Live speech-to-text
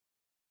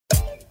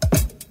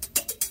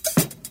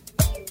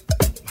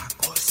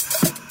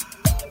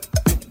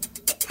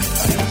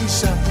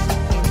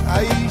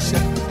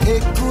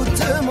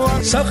écoute-moi.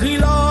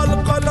 Sakhilal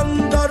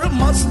Qalandar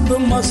mast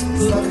mast.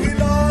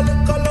 Sakhilal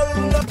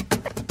Qalandar.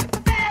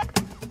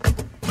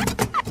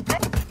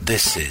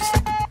 This is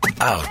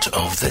Out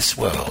of This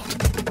World.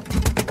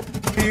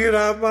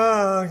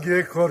 Iramange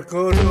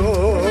korkoro.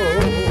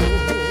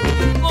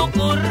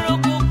 Kokorro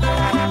koko.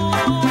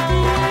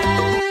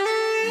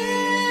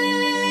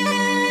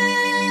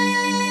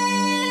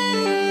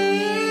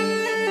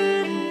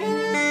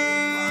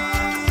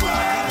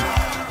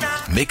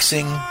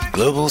 Mixing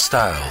global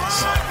styles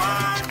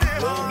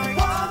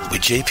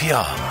with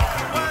JPR.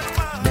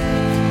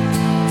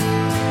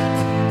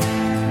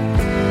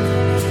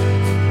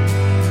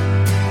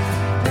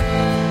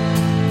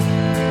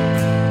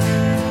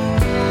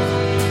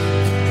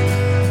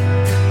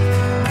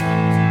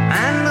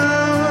 I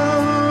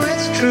know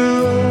it's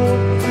true.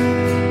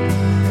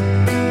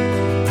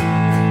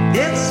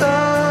 It's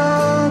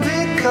all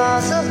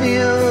because of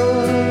you.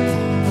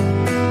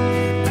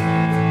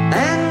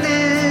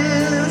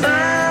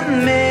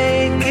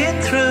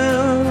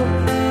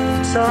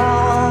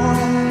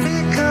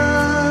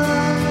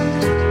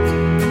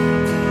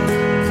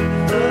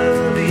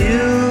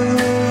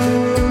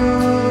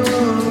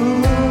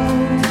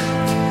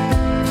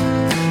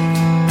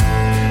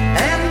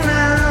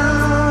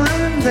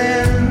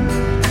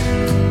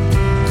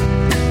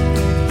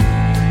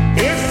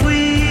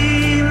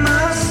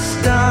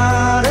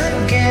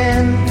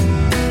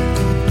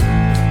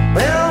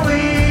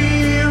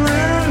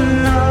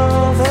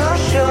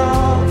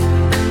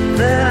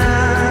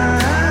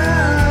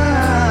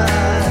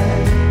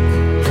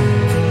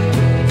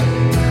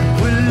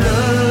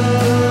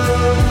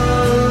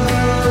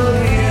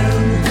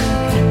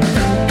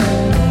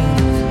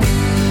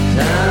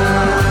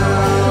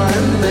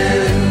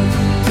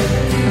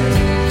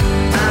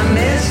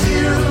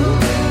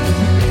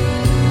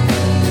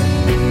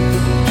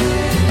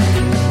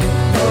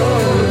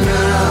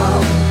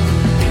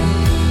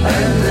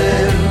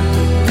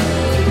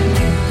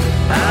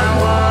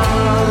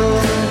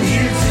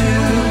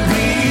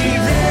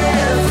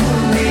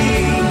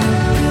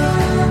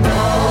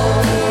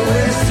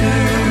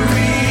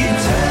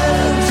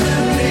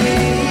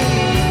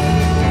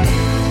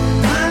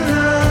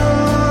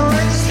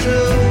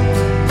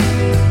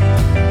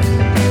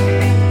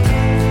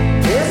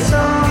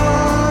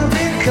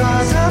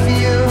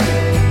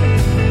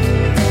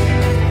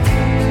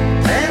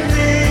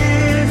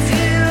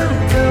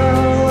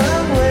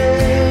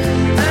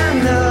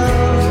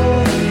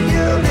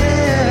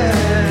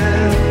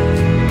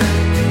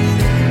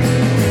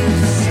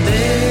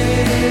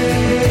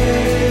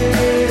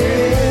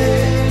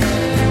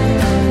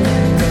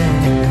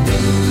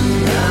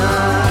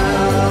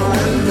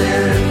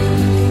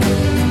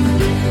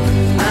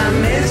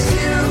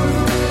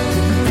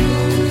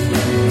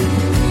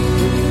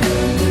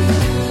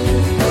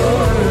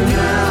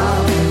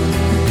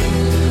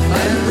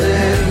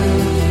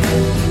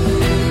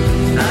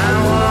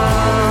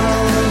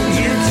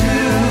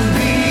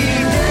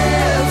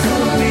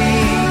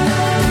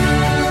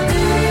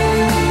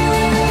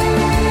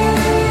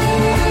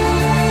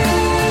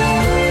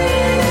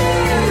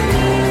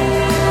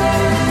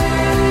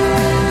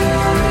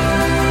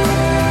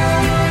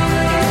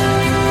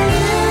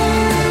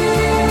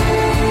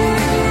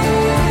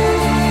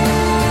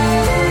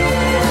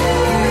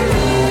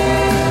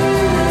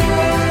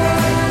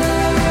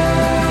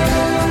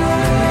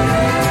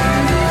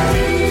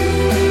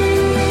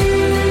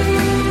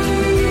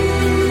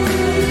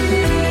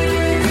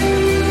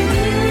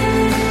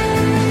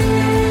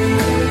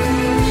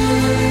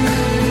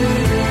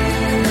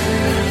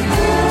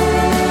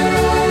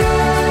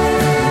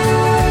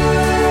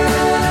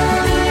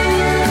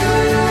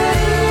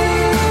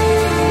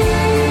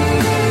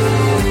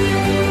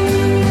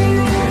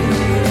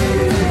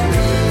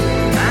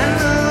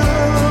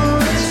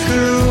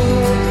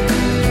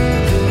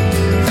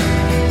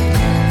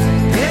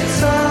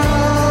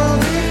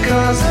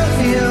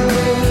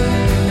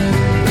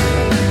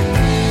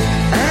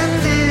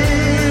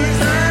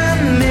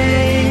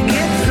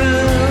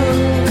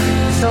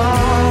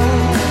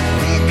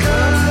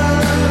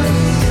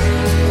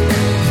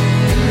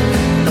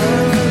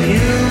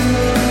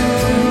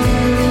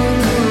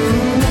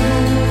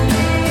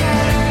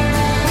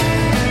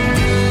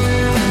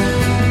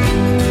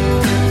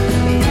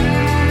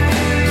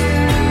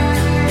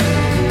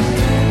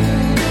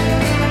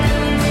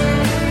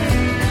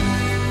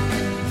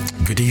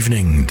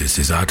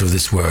 This is Out of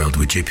This World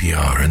with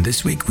JPR, and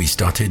this week we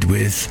started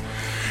with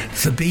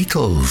The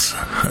Beatles.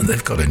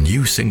 They've got a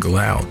new single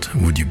out,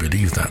 would you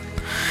believe that?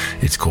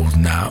 It's called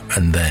Now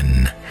and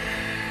Then.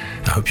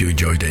 I hope you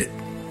enjoyed it.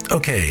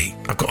 Okay,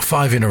 I've got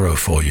 5 in a row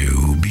for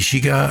you.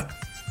 Bexiga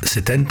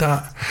 70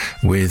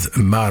 with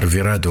Mar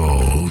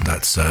Virado,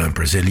 that's a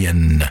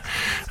Brazilian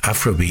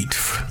Afrobeat,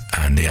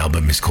 and the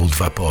album is called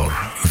Vapor.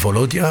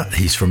 Volodia,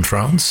 he's from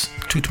France.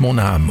 Tout mon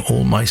âme,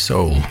 All My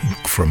Soul,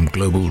 from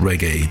Global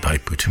Reggae by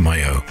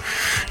Putumayo.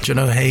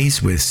 Jono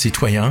Hayes with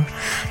Citoyen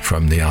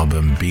from the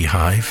album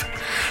Beehive.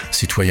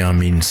 Citoyen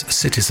means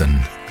citizen,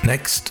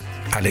 Next,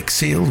 Alex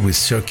Seal with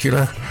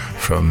Circular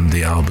from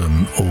the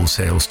album All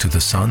Sails to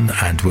the Sun,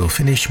 and we'll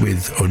finish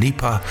with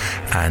Onipa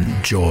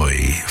and Joy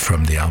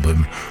from the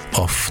album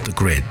Off the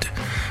Grid.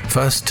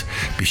 First,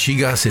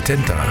 Bishiga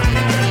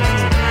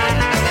 70.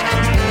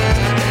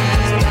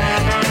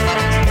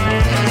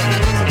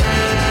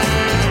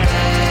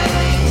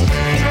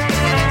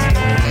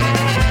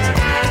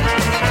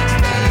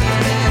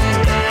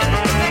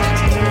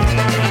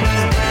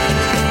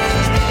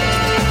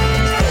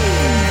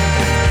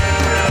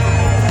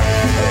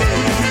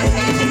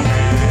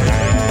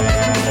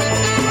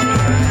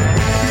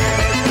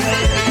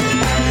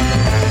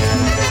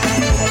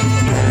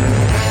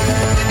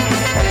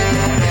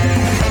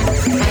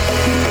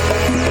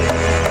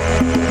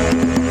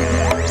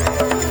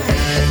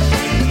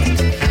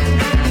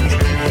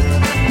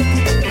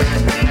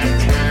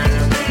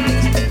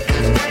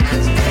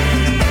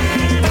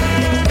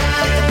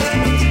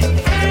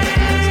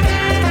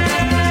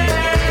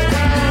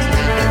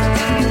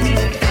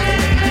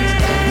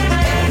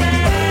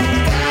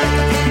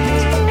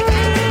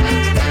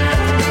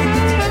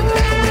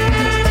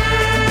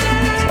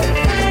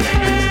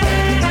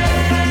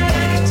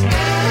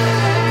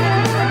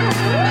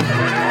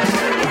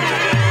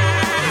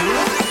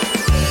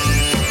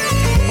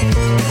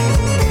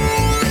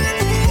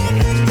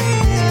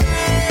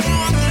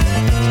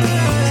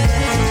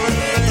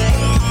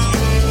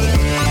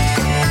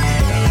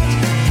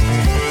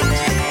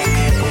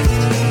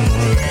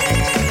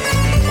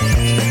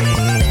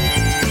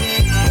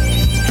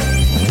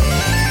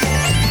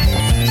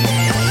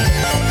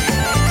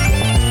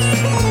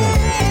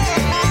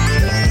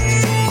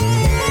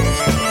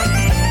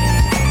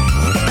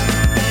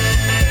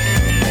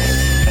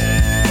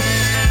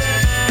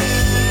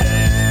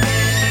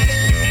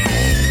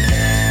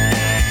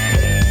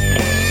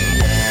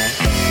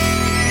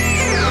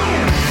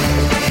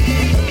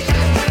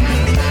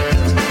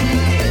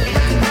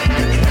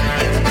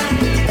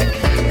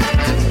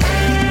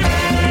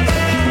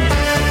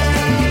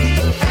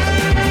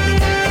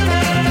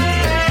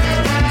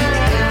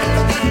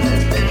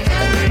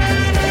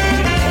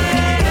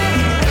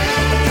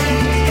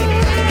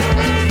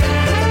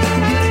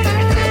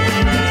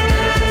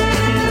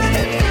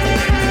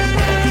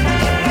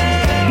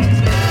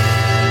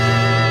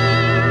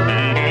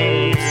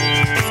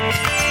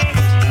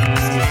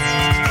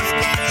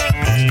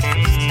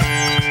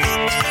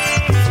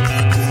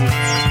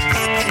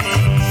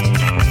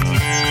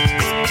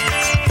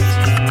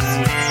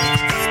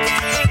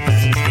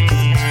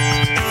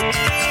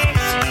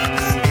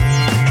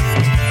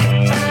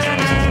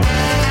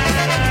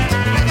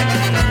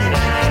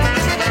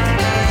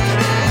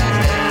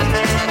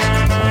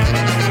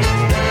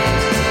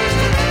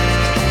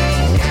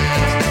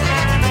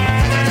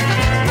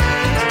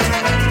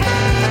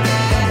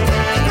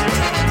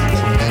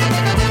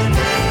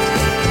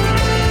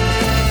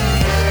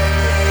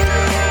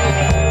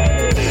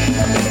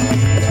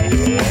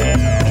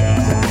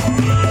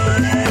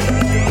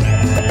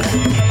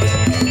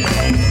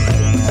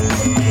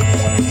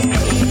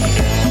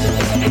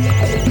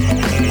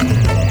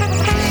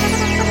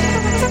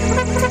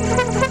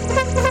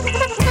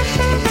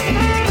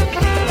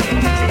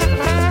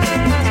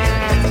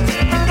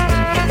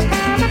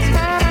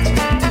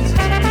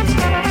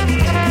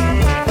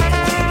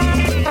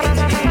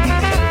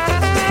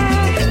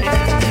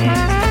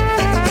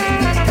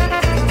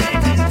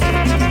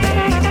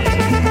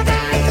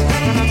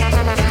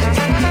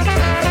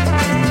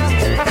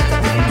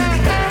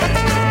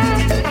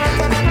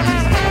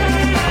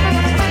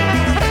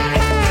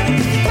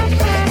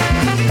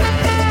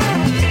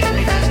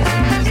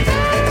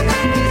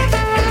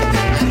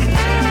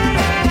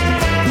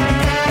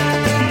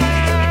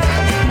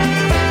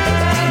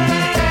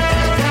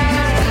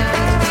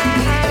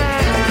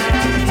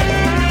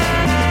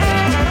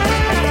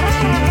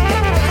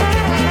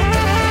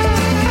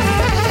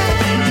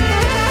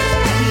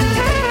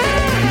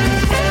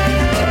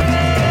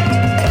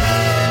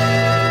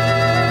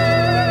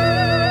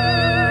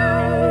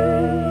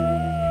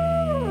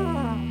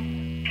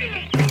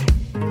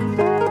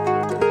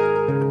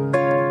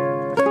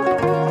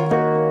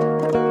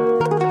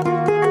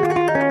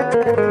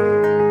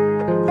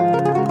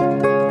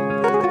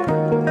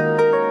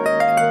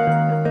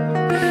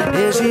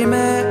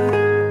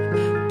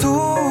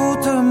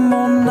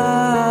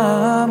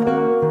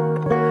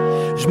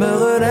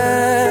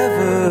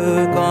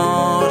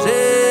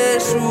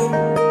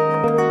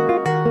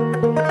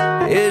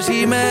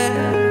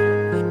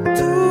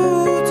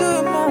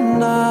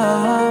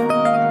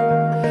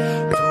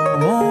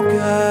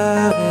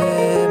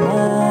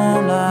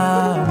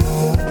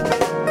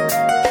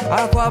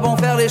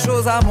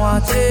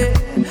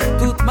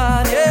 Toute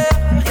manière,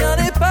 rien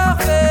n'est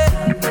parfait.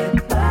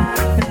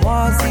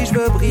 Moi, si je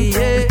veux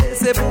briller,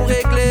 c'est pour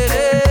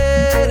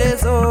éclairer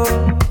les autres.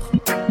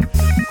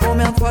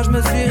 Combien de fois je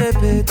me suis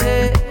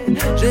répété,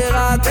 j'ai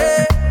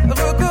raté,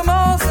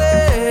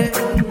 recommencé.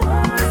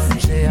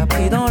 J'ai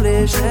appris dans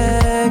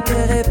l'échec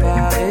et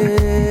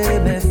réparé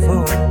mes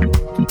fautes.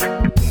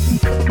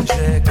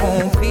 J'ai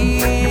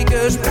compris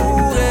que je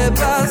pourrais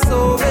pas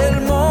sauver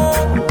le monde.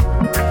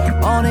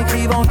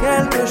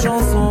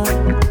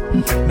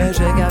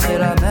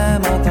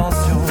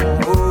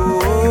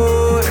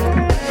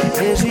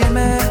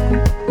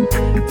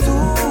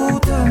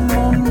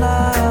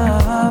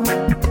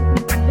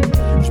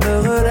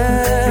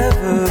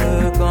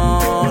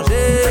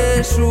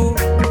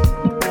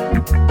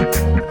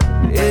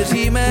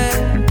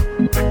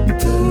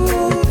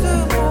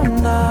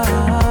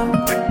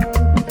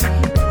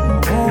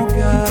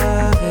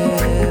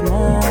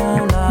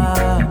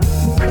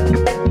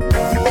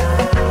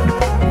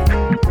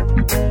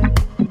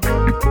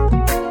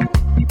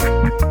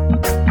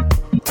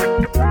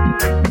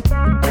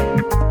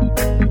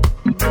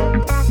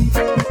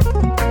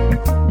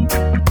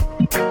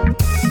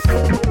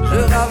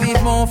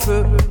 mon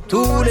feu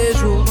tous les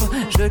jours.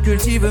 Je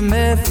cultive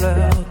mes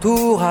fleurs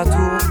tour à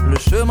tour. Le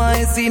chemin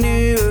est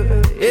sinueux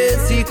et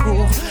si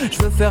court.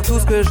 Je veux faire tout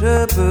ce que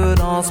je peux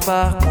dans ce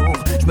parcours.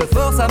 Je me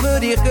force à me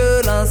dire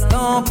que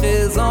l'instant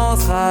présent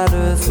sera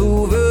le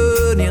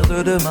souvenir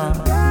de demain.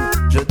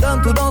 Je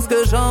donne tout dans ce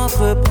que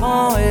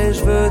j'entreprends et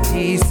je veux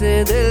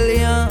tisser des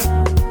liens.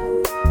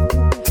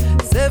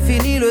 C'est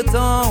fini le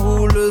temps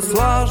où le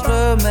soir je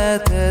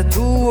remettais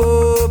tout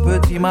au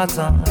petit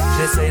matin.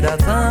 J'essaye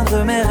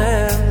d'atteindre mes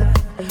rêves,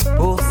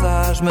 pour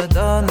ça je me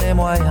donne les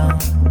moyens.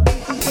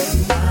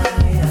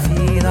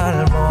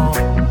 Finalement,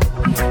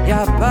 y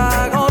a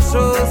pas grand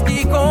chose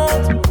qui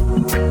compte,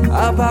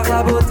 à part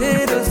la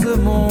beauté de ce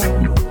monde,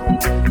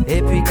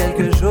 et puis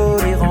quelques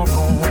jolies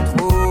rencontres.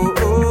 Oh,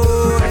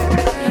 oh,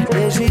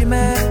 et j'y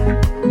mets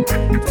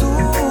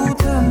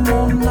toute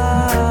mon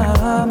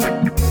âme.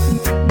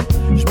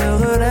 Je me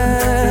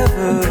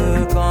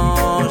relève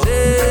quand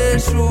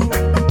j'échoue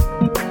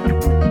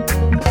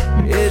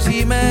et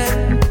j'y mets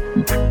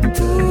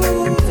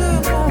toute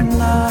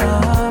mon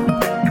âme,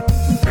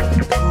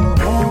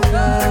 tout mon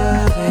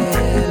cœur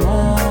et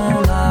mon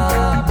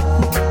amour.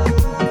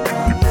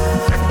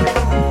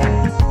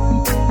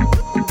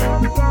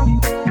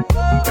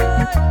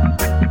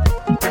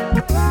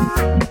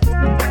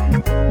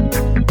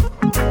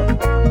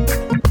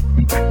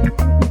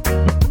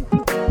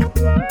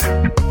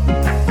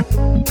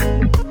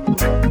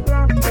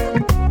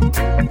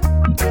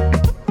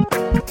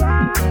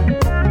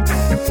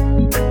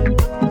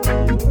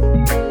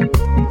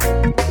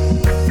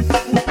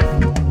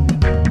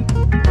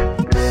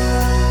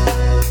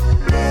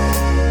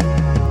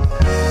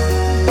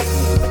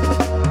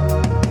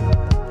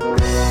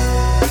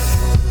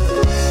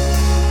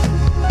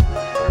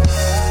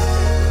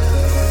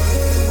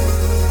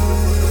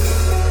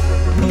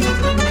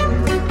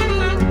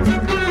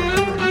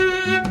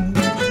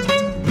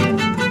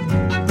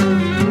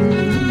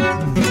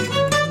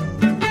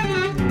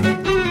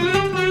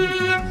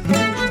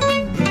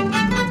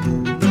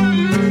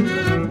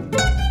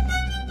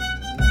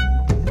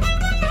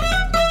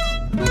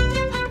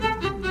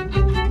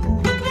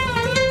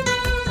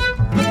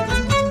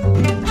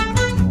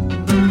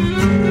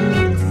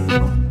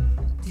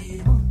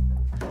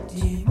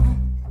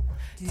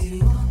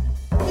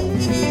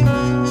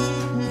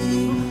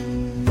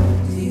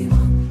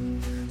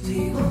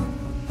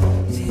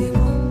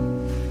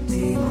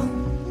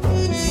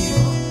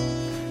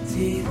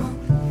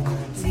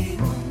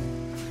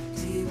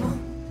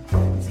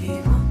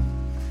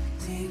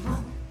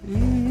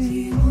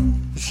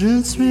 Je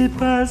ne suis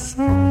pas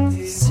un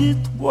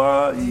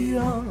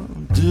citoyen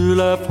de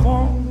la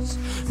France,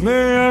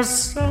 mais à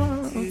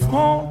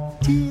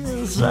Saint-Franquir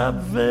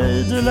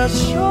j'avais de la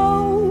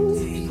chance.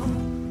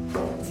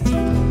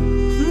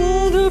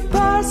 On ne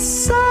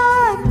passait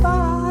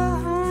pas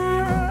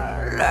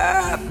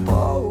la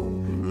pauvre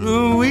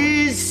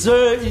Louise.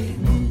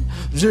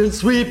 Je ne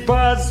suis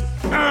pas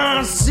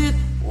un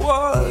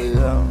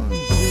citoyen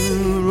du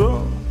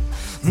monde,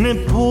 mais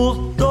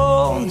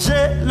pourtant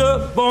j'ai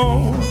le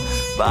bon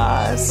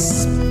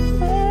passeport.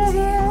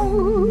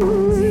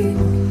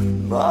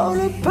 Pour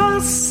le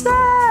passé,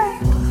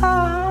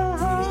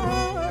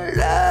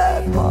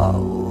 le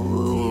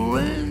pauvre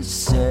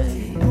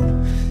essaye.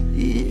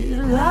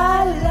 Il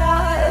a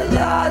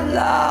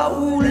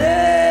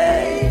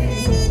roulé.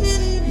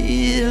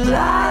 Il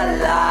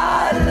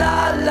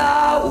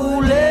a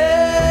roulé.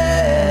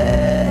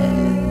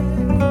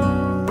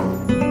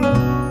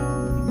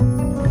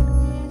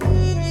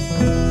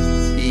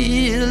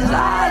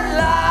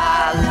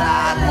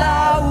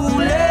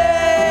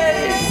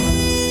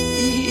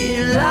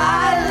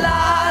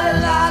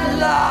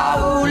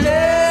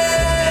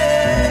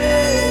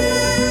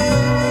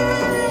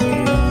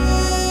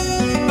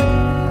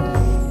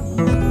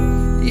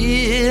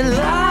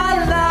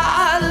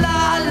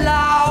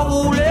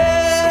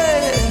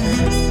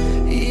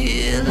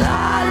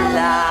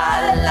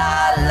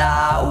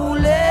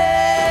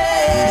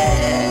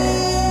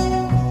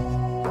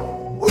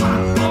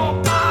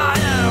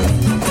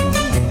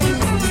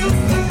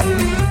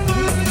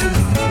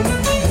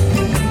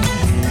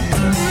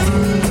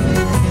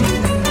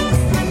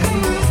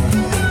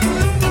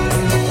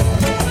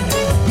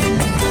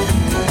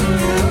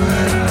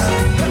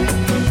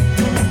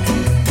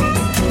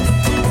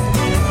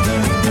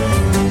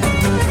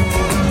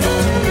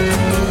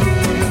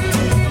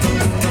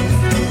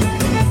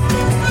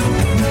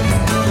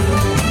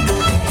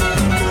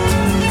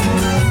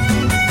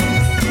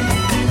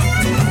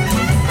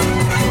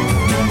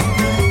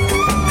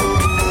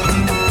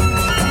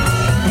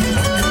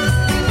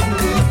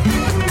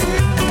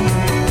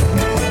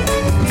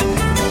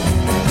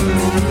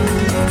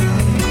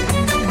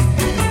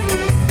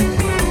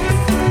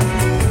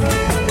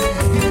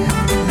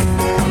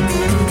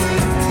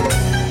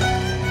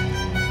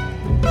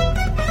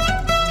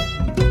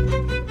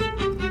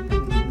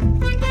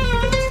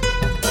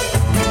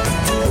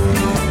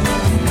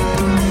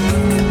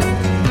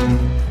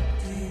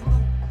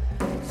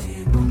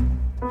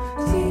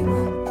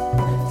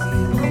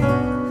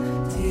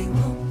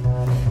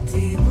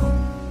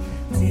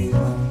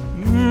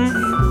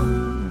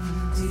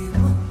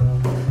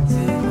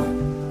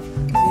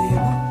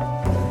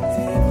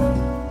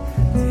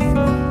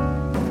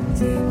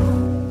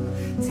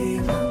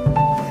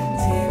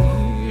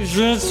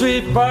 Je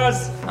suis pas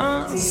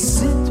un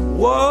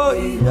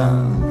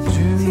citoyen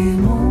du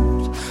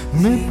monde,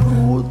 mais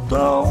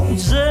pourtant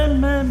j'ai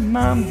mes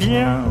mains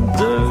bien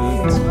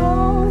dedans.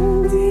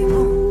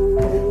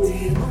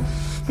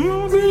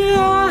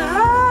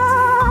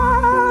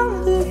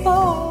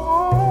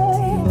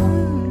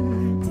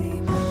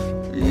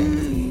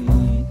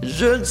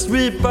 Je ne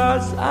suis pas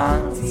un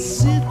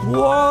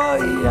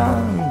citoyen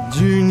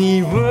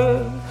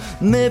d'univers,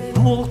 mais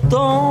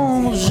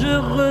pourtant je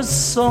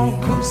ressens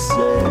que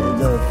c'est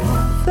le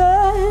fait.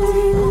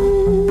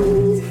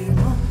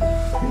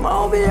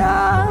 Mon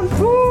bien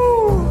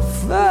pour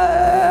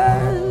faire.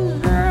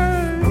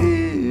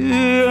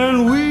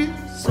 Oui,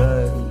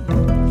 c'est.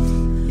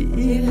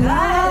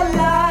 La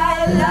la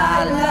la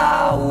la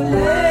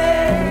oulé.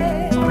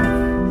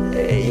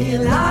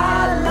 La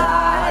la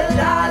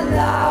la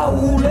la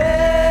oulé.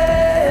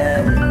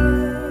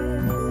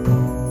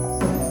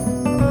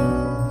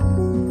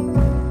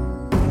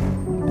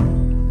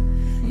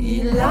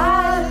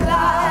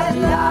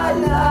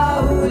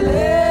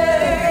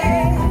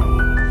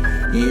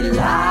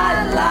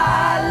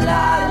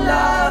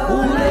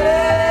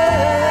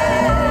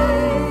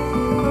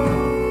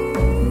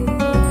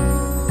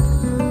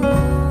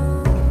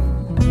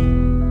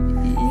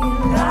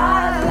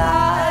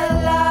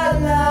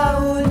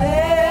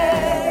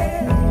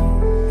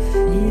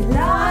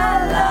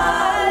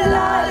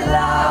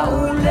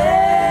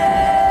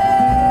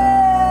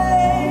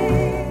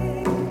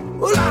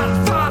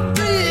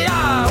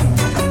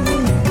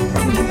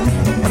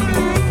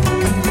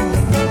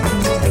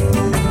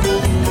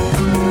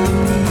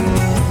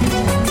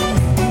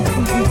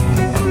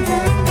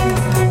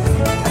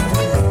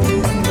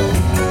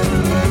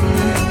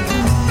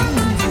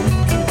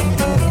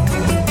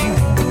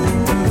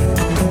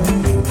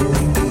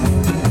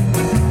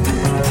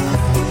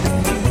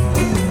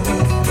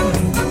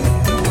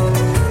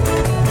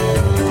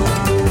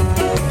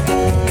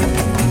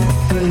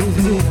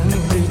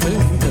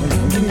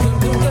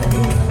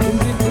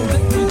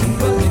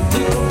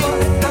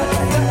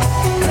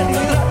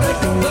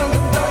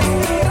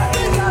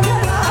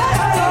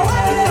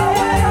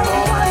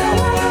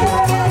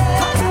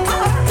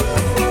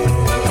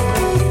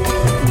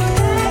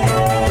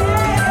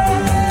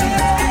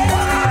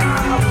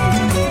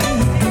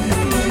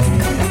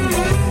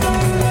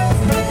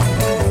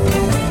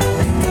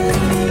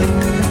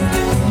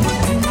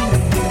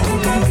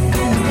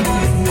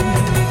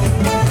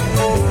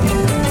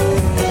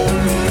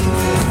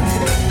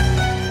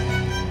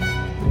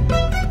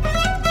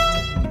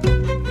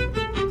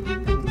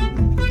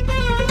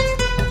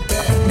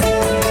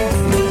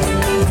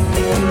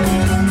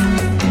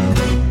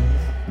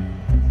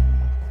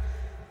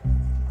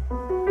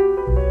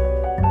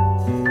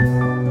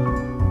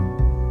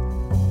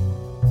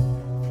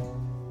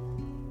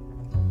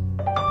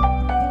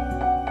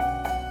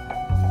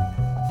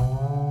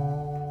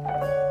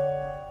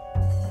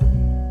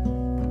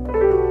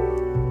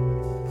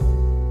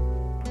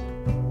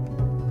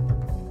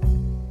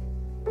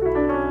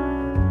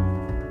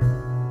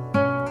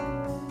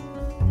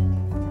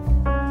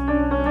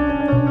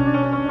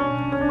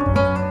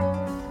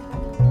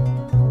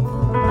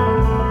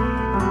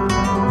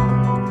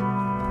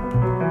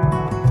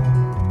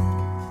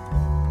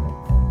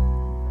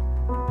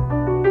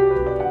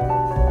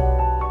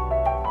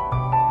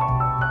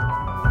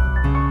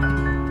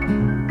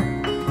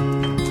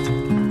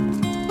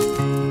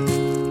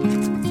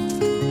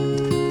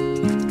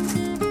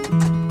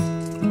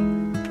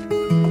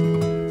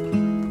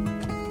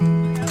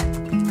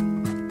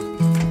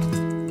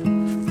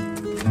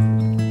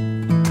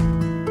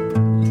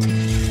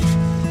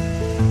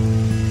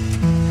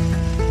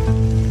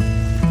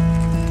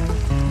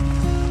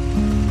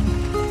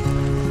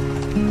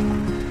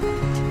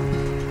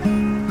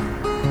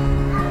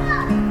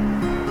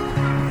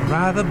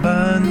 Rather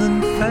burn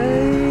than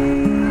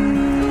fade.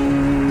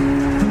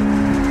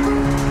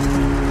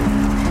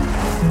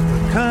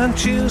 Can't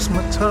choose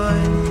my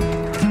time.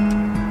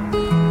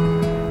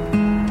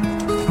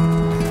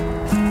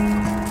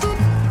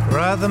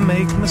 Rather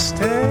make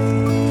mistakes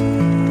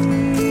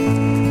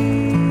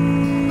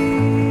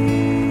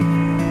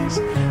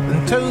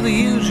than toe the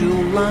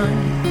usual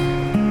line.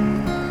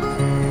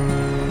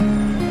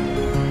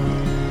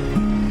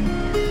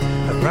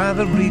 I'd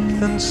rather reap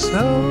than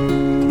sow.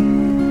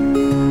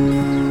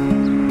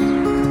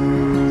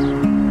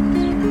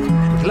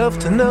 Love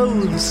to know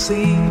the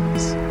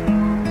seeds.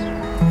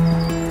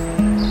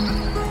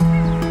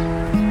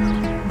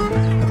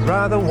 I'd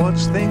rather watch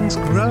things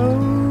grow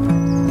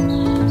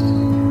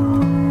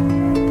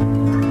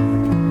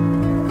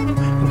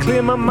and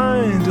clear my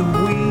mind of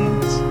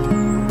weeds.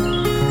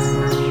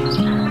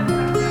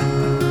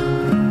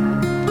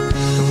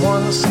 And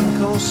while I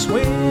sink or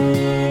swim,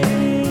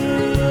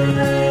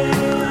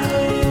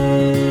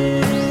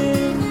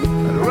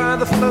 I'd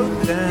rather float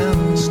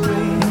downstream.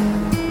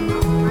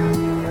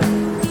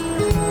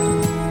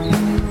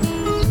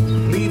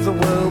 The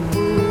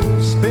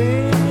whirlpool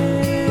spin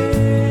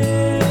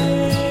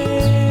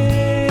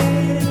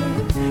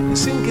and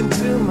sink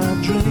into my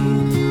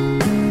dream.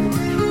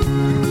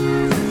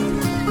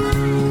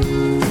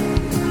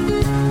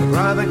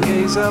 rather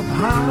gaze up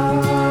high,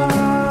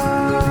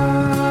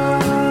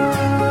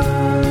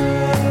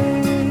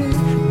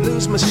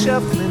 lose my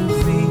shuffling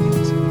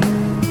feet,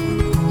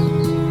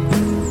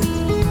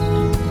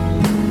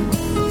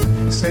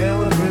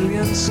 sail a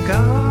brilliant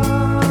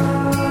sky,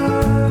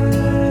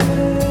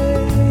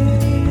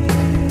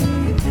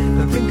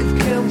 and think of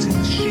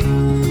counting sheep.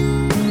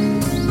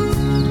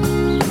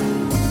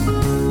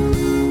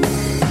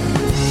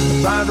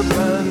 By the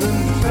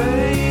burning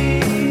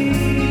fade,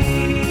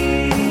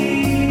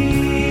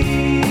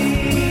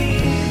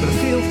 but I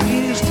feel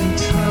fused in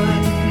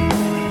time.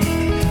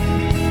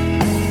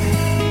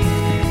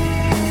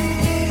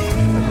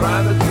 I'd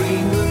rather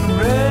green than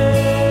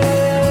red.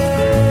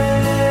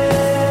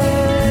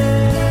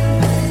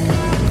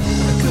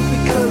 I could be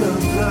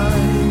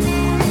colorblind.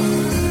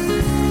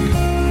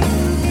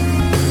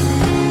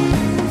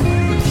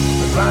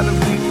 I'd rather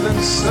reap than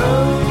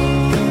sow.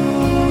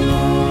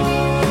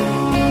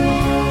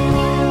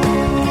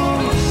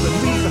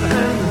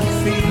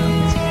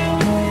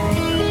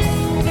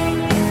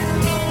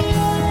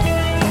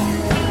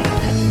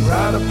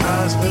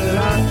 That I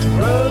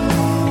throw,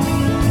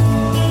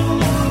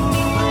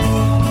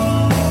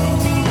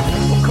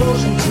 or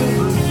causing to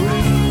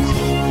breeze.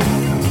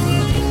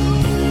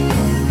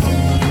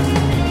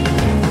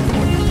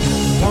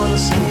 Wanna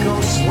sink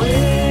or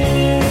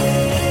swim,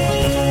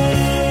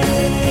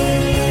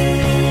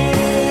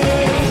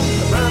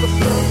 I'd rather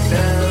float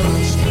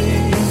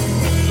downstream.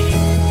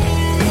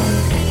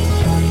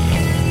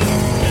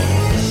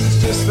 It's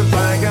just the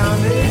bag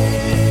I'm in.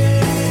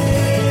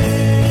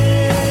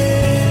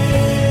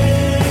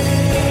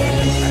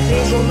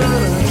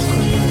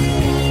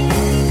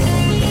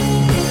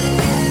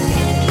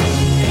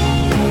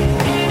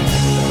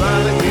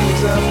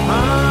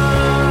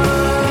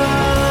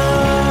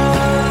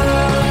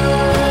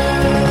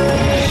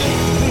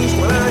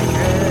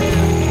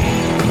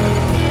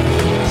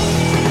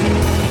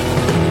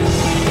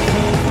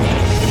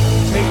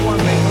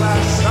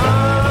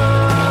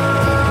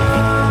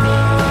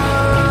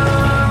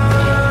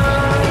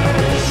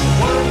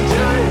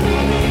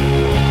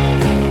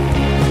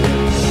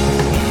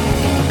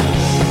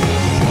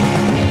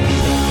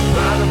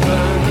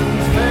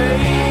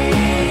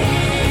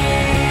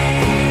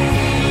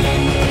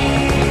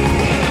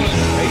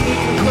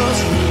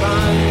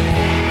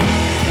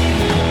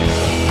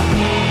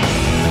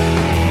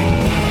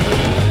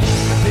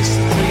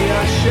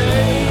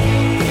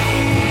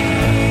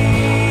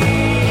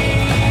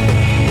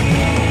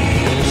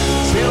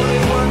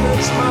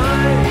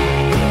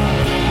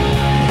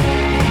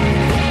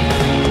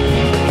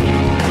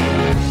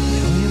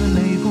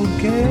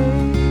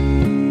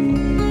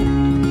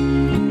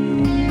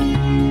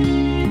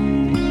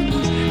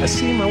 I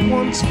see my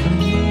wants and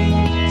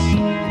needs,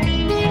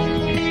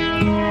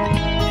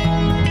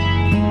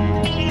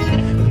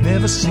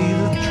 never see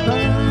the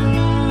track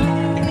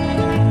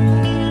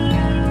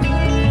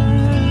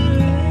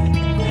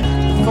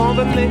for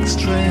the next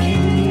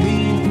train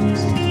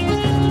leaves.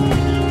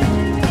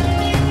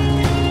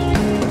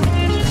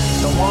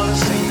 Don't wanna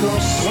sink or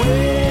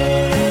swim.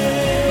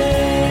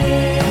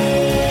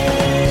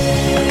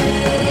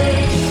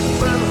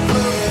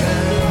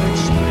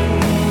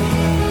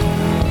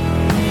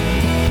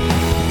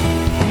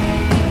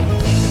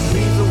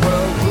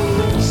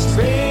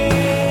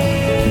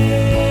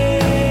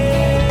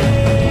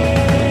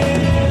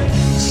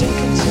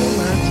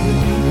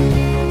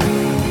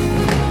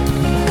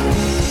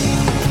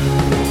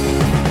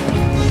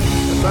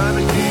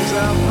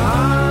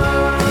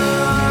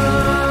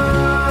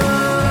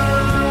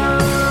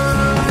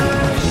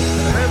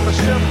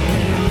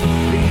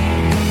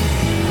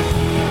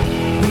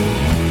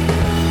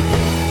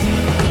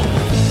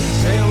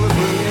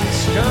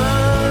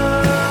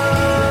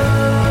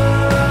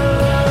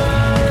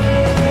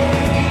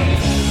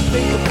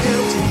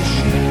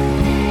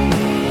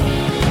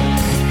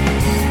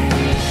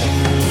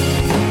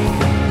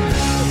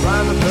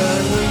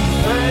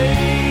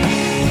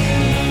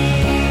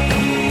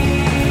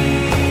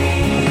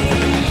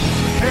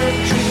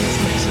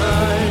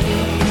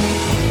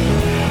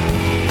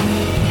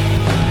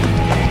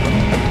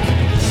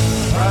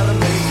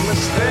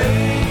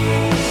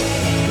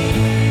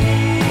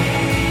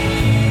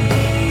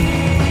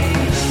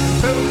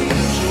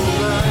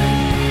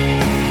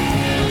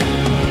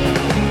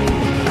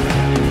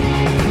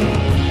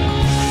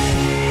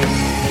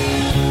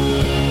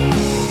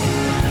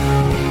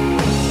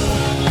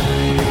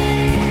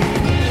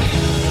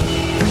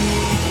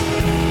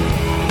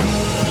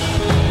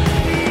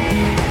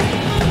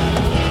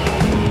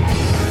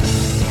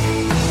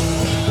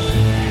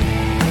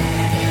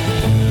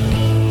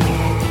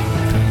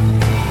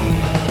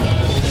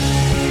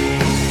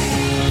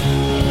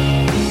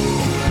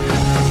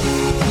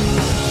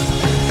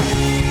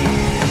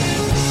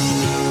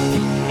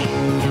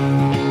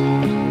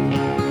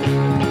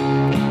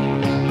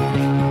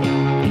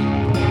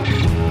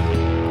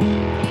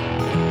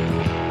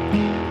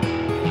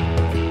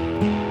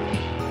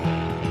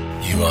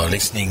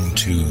 Listening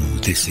to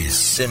This Is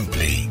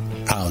Simply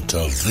Out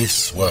of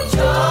This World.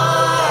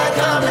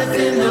 cometh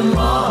in the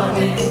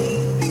morning.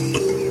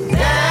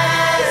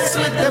 Dance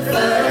with the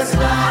first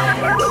light.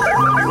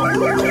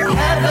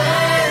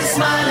 Heaven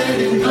smiling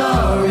in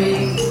glory.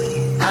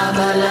 I'm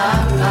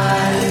alive.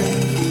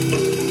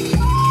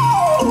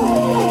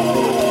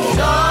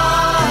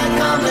 Joy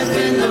cometh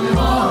in the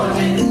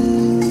morning.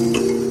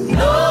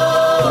 No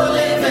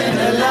living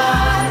a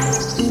lie.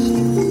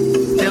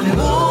 The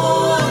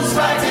moon's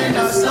writing a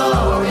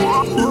story.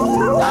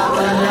 I'm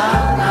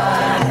alive.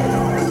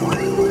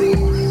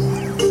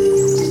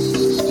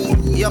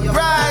 Your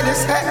bride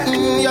is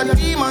hanging, your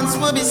demons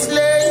will be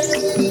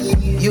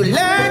slain. You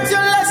learned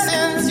your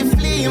lessons, you're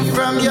fleeing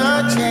from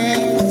your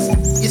chains.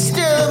 You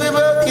still be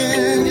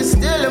broken, you're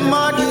still a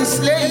modern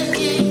slave.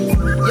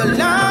 Your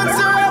lungs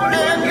are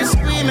open, you're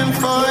screaming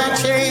for a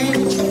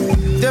change.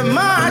 The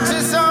march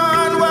is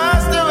on,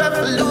 what's the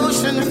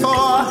revolution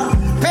for?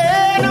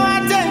 Pay no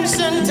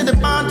attention to the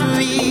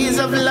boundaries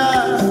of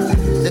love.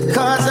 The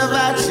cause of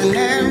action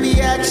and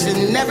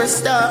reaction never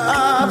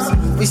stops.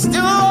 We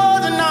still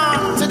holding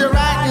on to the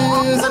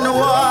writings on the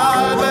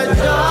wall, but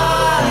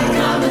joy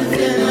cometh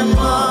in the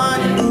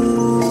morning.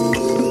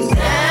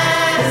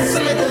 Dance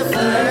with the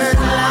first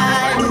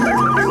light.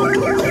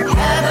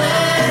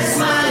 Heaven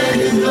smiling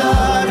in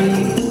glory.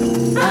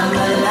 I'm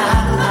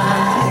alive.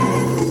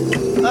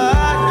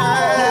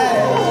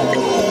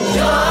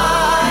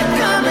 Joy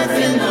cometh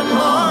in the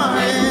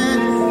morning.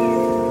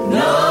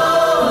 No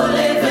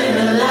living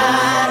a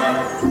lie.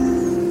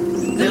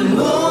 The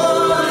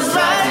moon's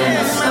writing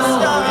my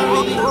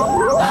story.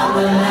 I'm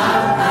alive.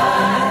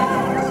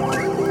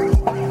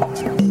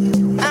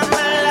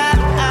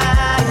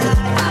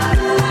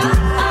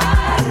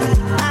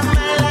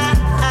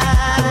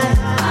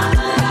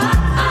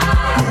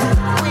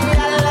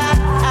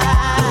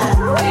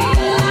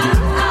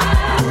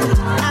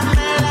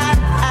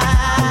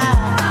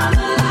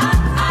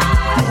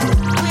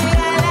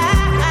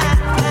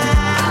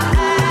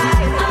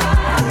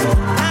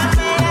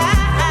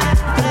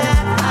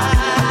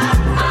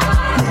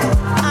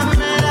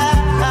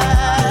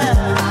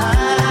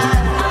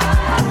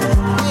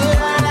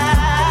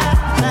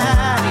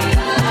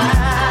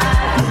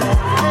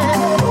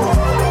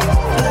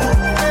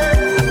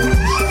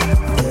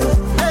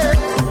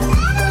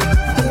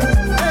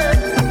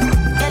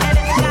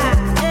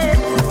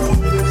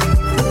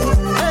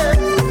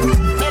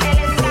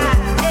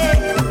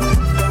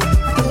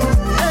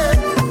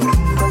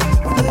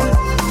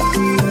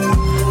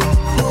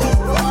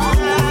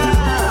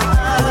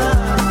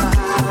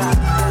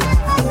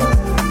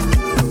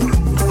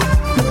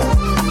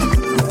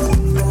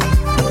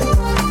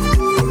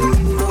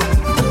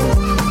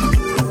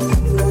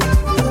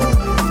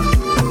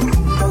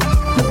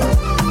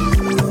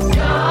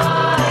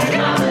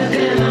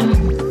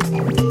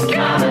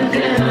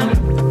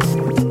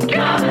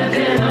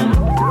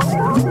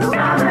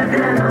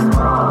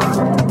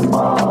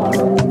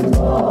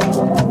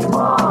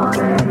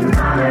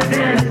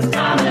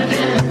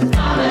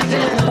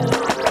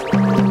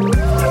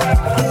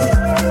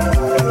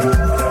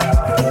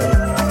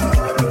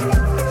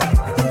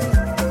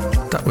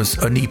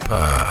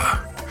 Anipa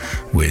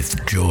with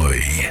Joy.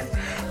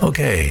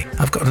 Okay,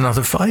 I've got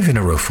another 5 in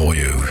a row for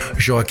you.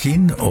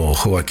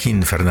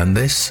 Joaquin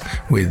Fernandez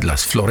with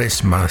Las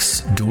Flores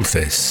Más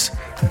Dulces,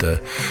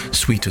 the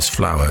sweetest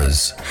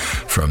flowers,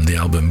 from the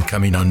album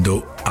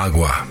Caminando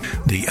Agua.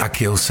 The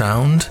Akil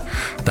Sound,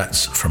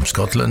 that's from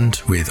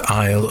Scotland, with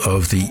Isle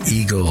of the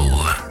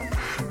Eagle.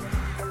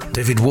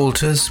 David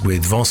Walters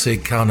with Vence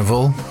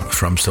Carnival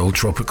from Soul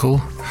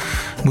Tropical.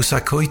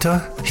 Moussa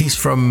Koita, he's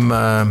from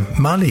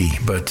Mali,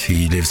 but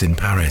he lives in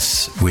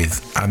Paris,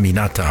 with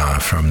Aminata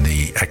from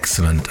the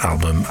excellent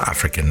album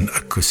African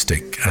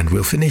Acoustic. And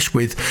we'll finish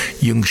with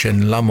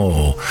Yungshen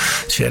Lamo.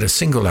 She had a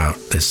single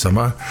out this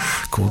summer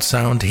called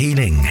Sound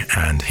Healing,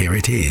 and here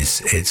it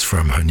is. It's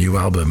from her new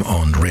album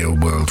on Real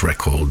World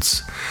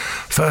Records.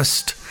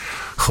 First,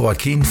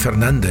 Joaquin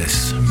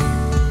Fernandez.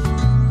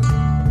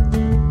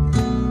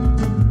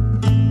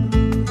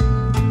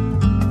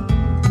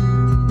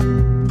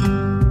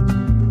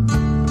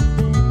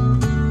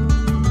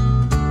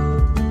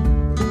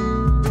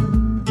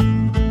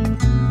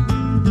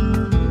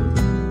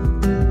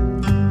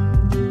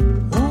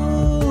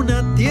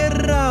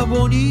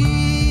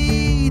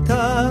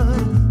 Bonita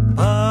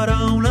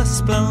para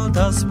unas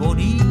plantas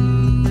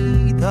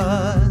bonitas,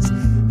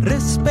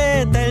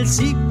 respeta el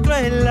ciclo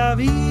en la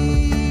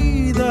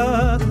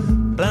vida,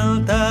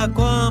 planta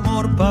con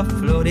amor pa'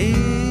 florecer,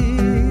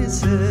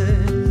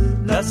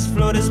 las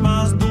flores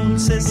más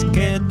dulces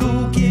que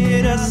tú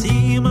quieras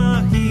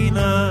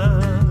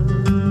imaginar,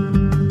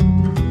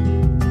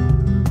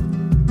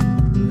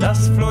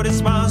 las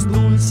flores más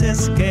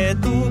dulces que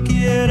tú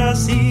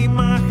quieras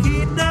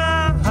imaginar.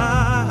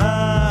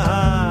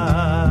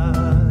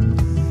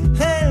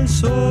 El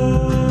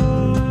sol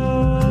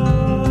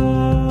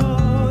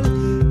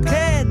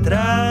que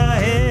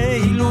trae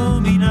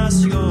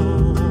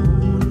iluminación,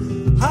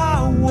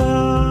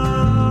 agua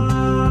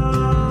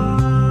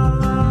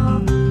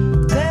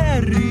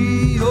de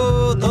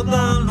río,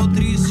 toda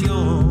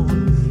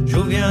nutrición,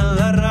 lluvia en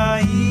la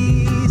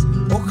raíz,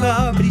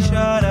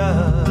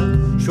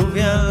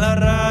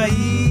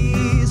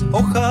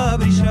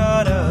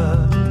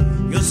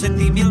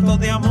 sentimiento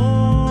de amor.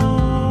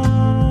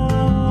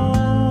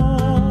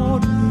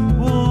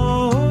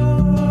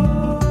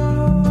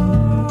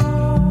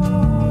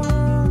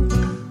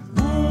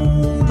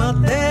 Uma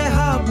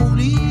terra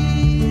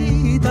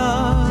bonita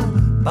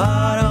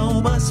para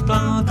umas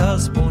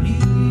plantas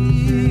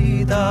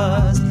bonitas.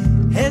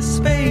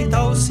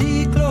 Respeita o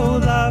ciclo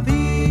da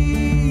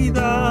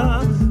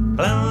vida,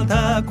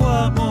 planta com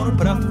amor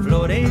pra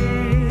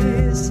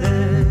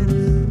florescer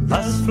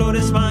as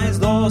flores mais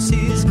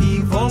doces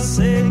que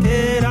você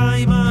queira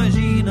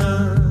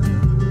imaginar.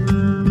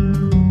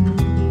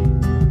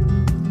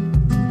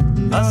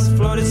 As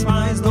flores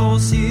mais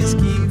doces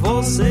que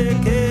você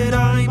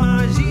queira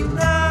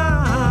imaginar.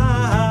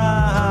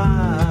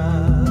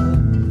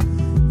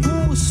 E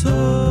o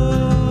sol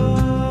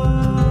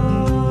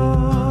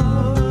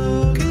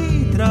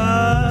que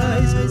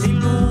traz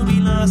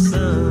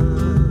iluminação.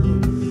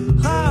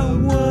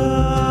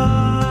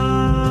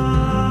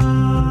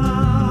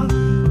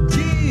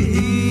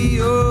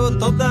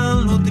 Toda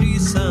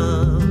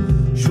nutrição,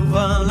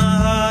 chuva na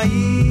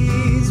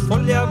raiz,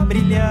 folha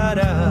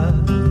brilhará.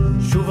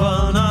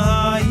 Chuva na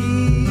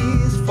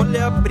raiz,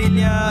 folha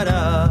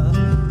brilhará.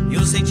 E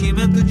o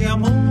sentimento de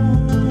amor.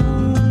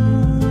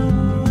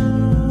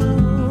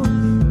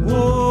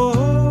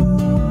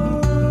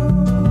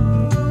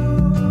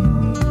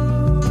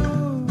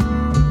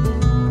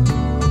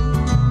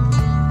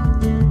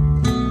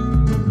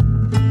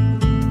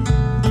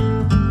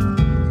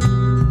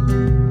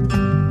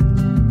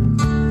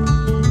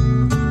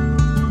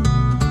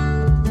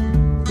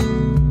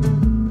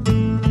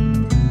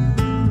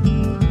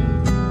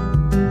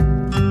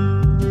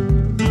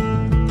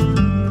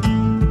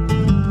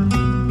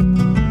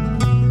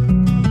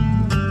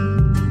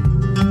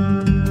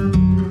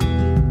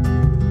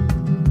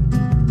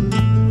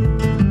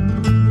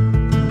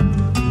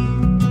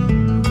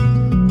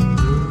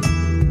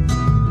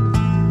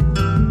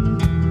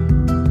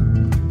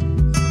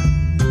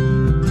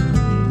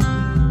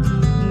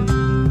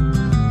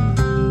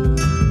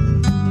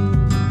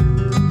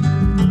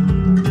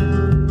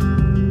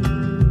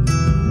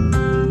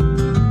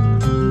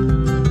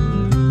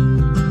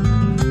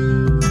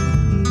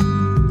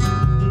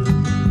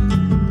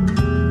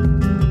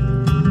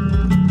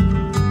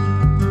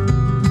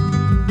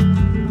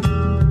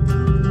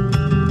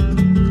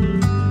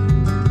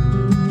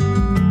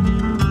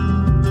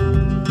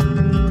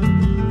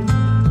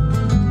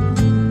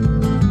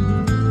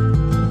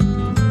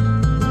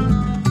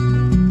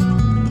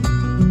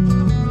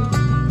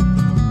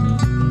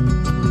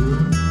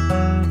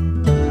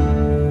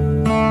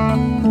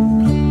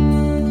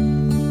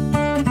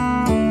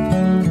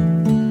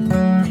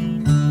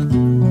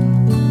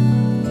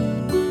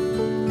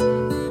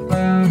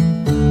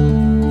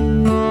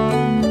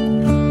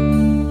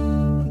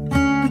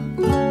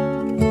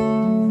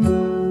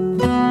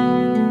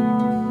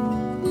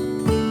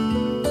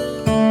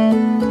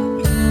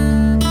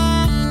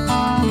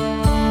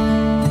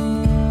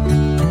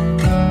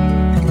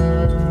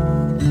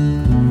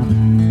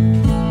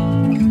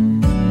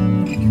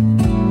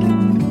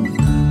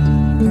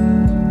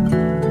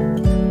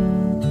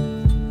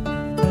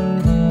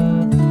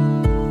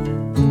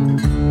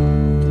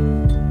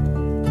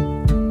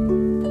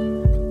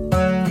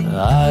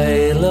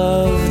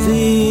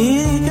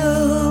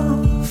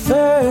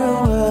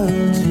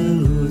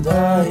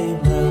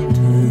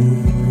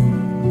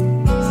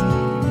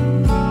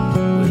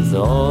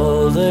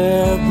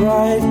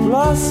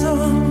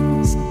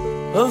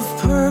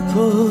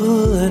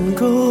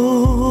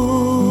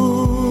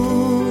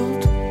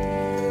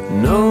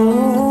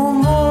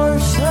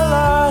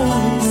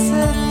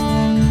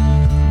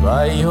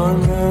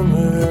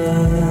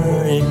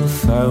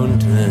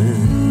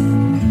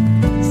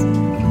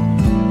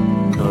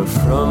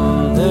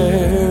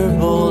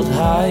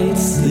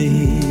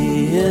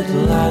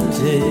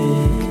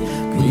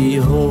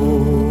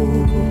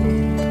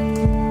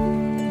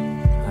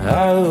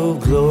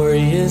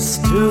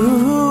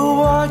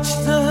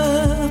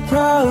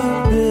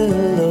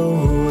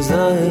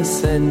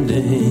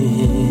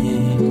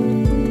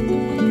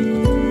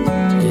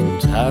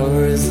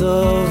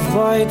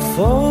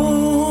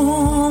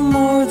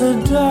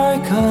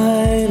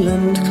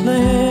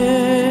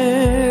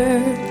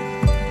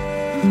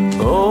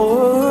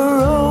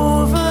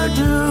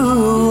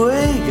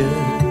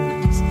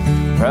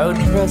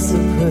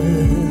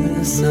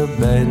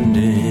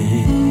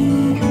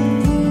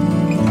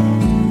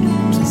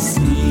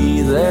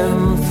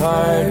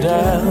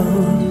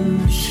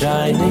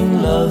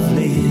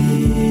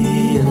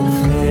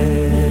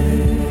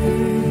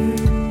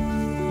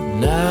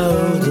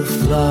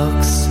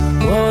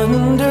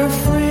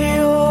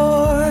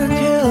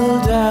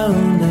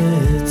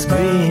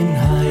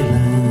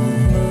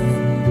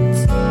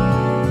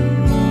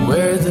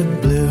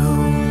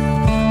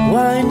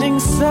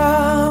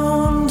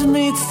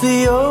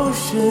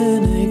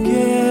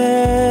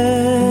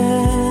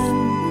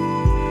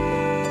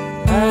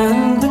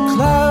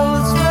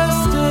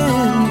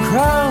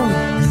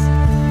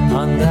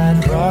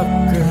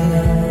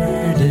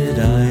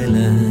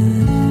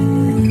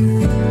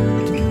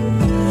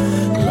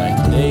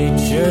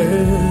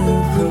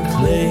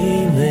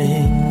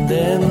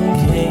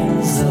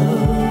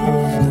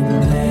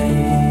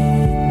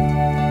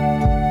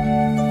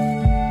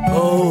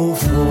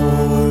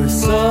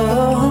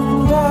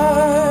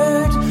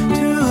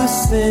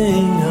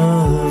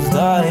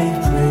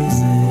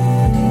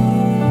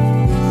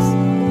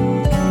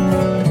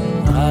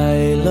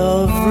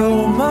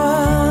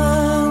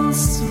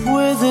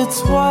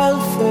 this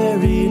wild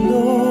fairy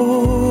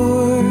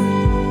lore,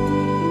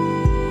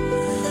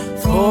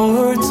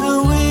 for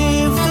to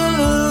weave the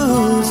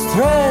loose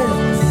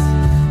threads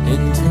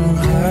into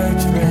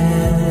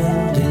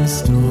heart-rending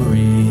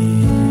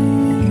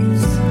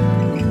stories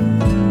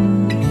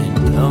in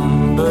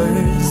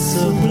numbers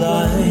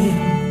sublime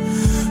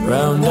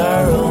round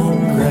our own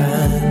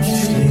Grange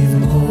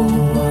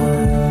moor.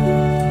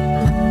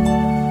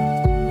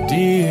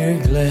 Dear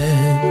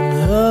Glen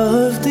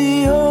of the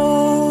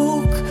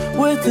Oak,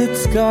 with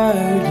its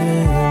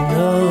garden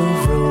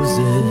of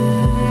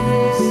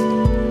roses,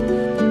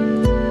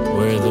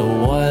 where the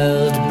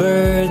wild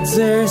birds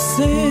there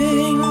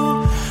sing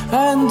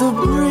and the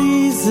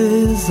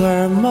breezes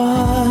are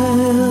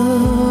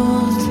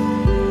mild,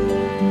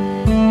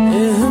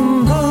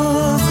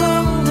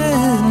 embosomed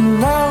in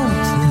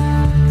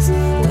mountains,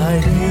 thy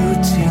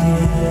beauty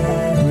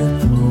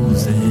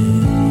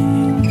reposing,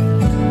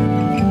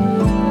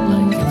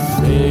 like a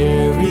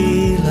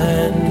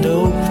fairyland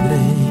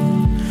opening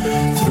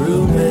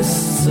through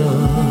mists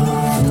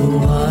of the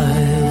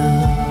wild.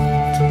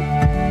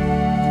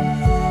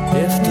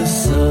 If the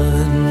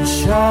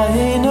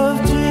sunshine of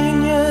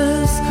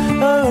genius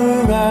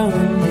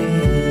around me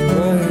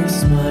were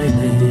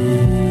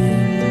smiling,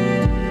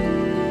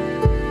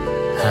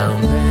 how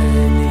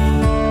many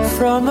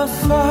from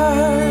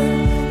afar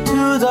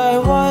to thy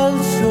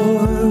wild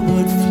shore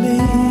would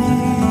flee?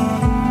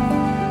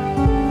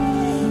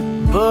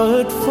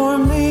 But for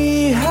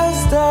me has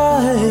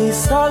thy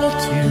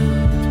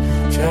solitude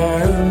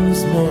charms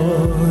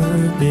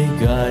more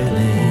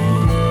beguiling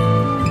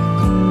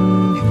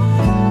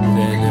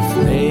than if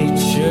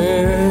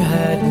nature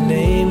had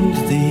named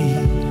thee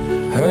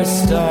her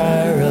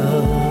star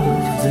of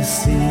the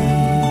sea.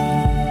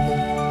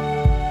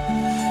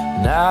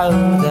 Now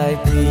thy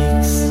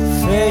peaks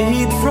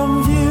fade from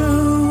view,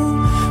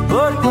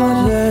 but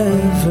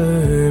whatever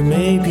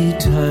may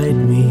betide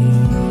me,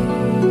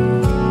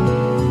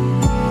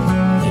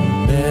 in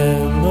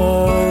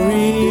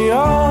memory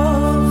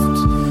oft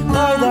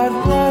by that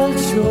wild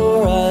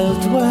shore I'll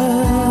dwell.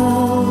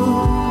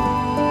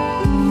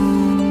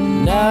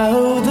 Now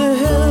the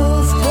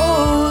hills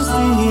close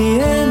thee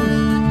in,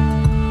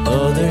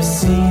 other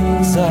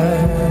scenes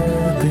are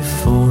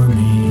before me.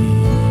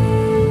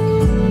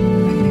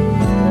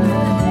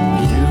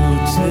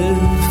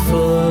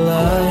 Beautiful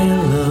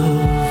isle of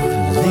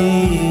the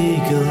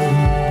eagle,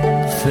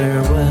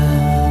 farewell.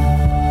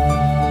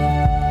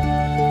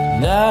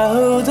 Now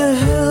the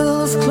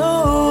hills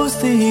close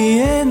thee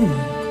in,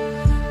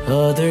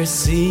 other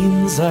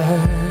scenes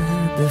are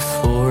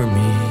before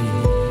me.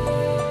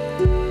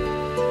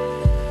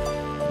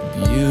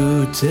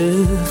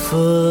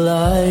 Beautiful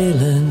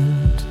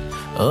island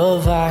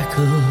of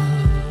Achill,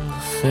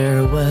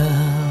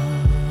 farewell.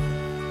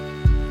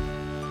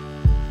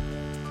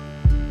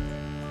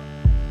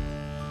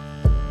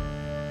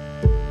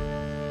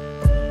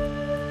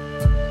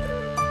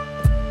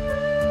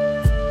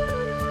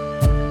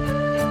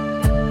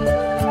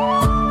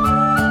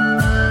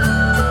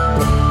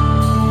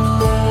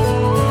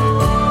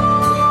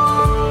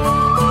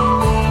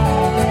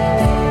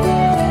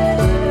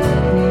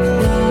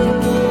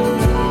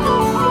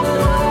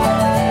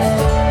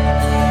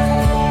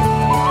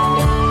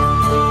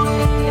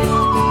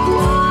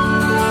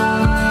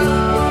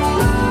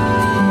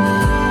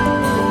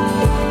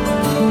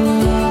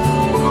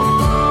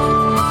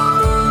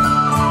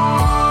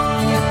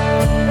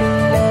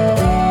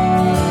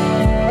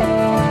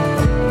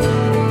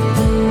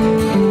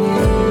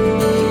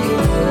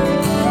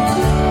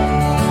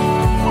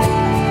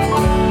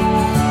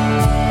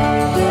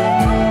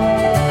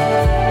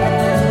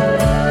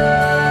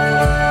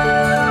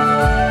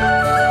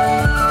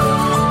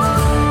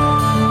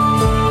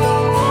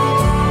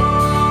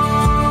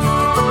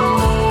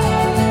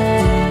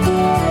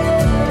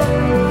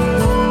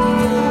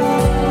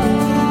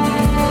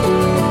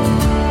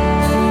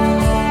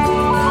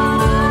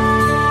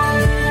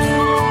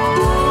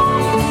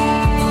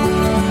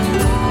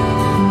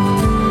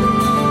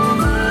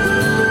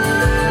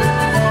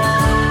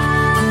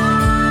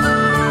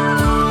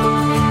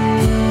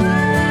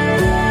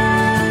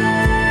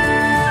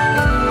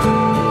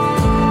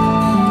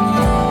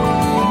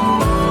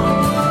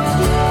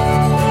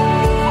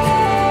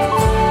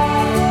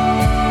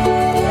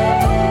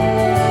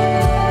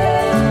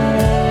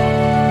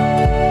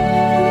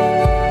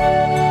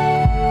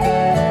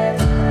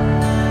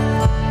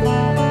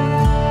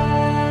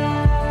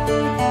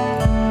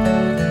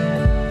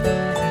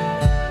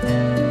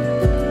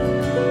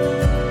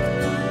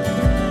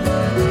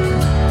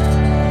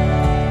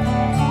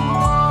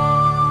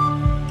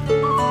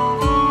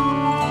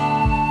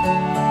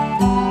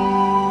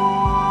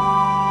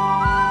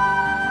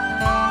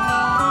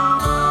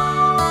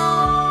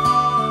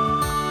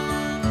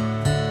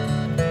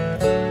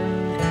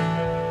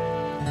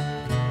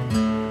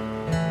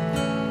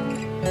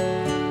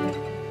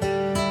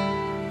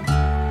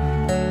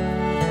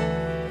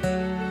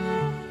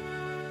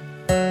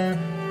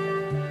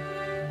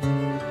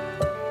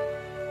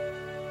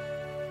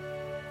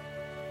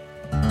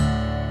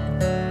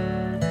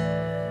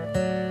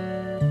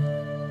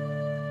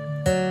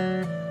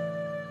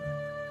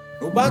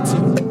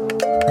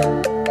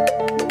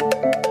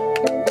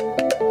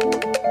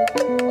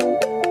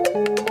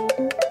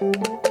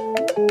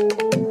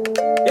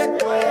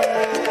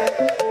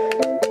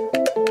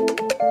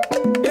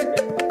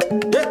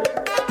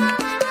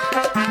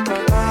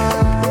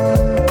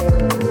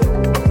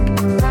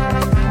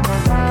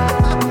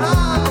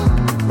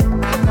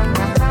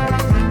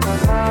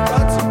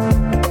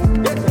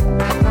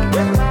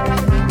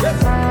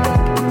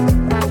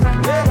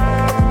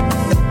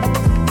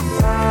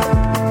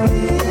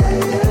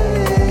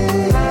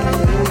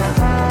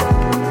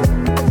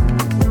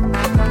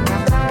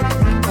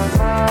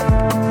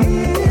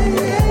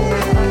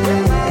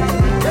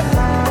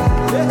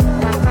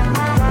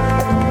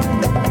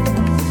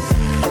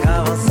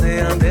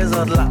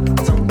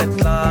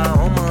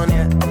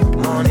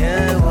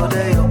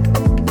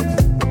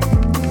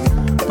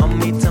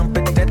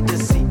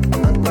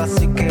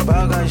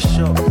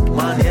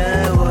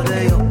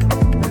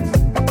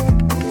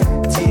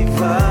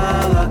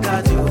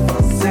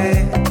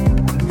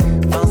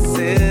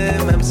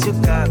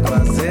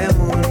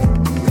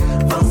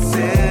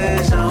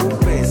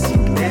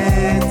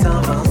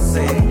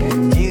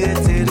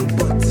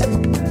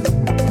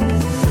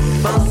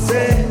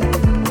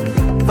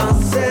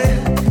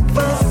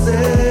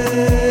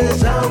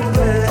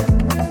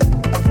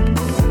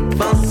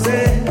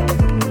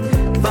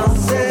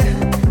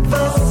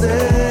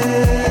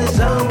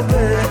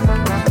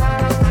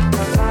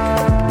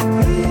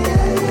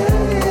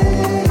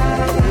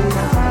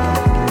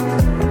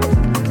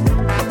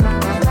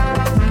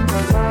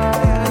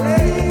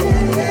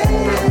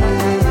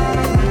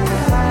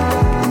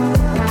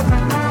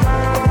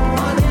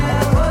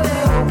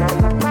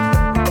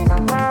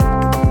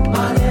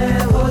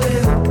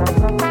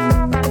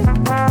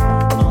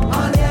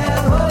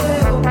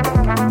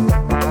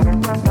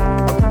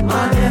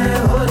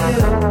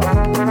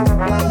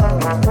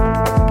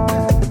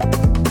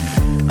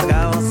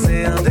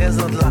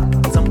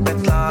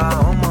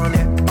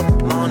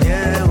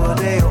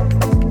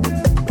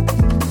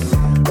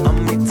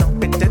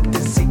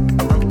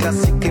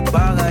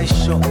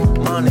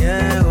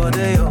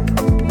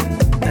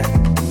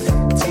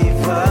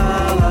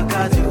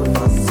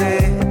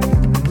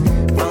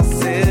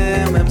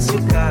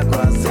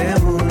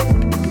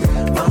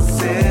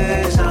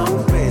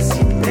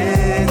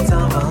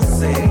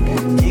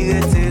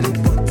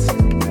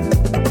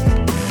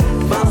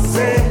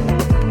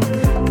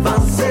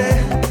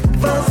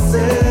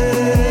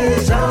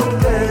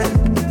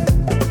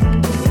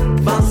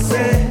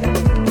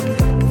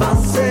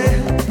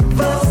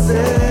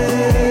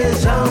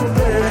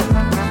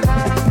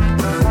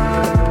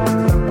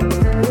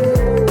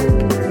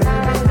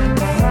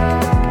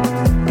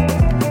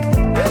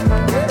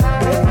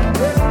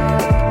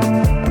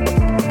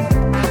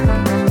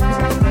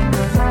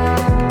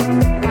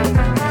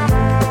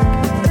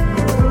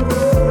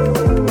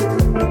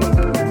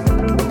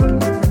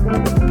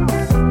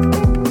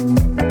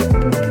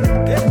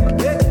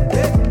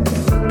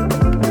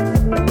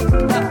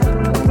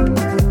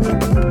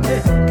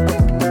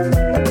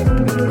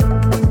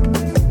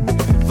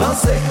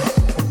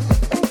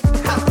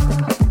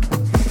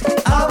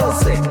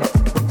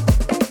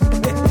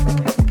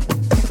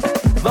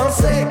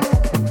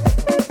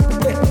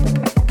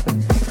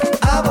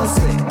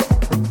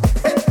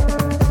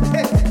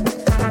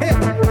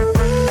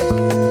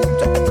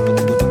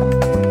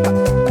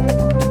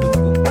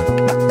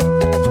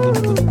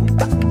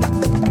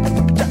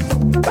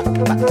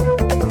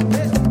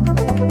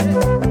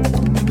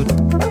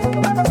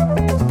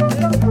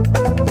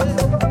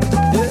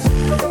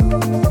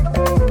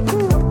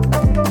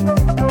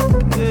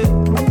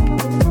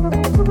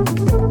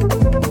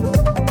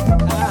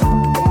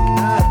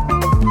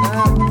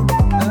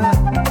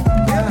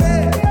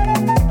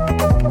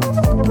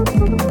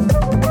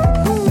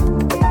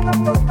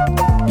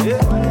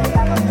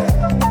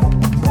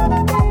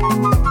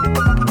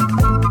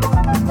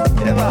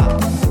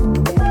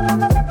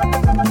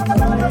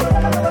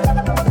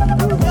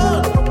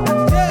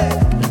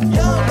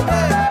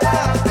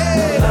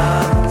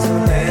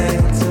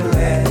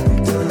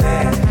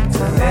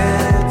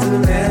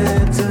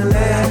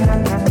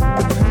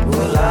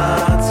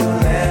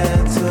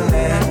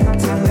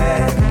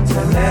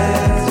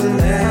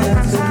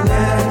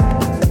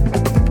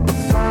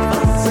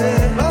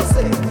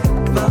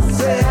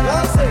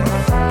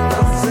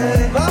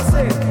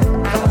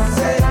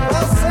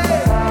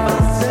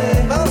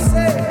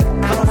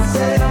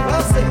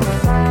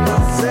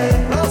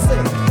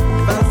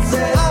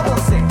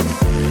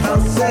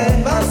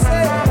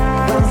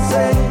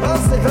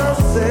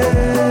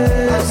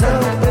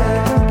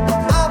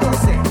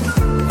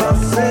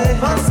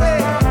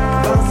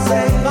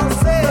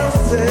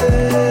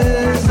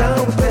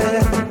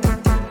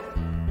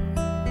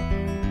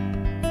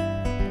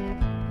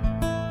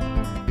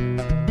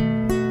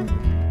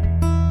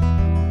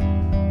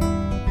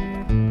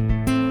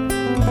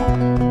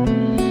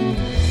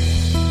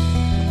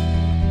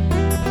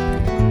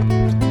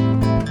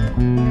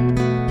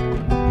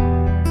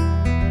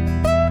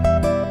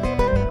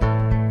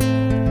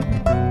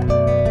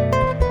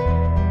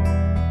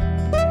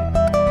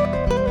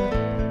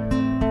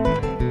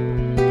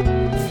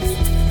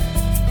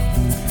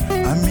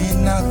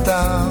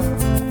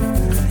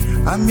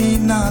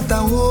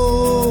 Aminata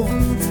o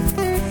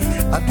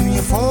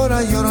Atunye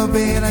fora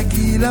yorobera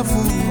kila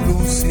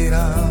fulu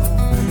sera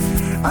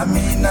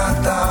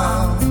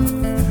Aminata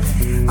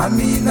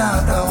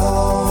Aminata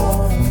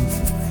o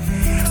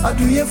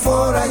Atunye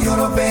fora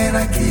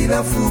yorobera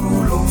kila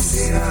fulu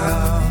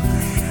sera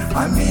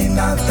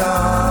Aminata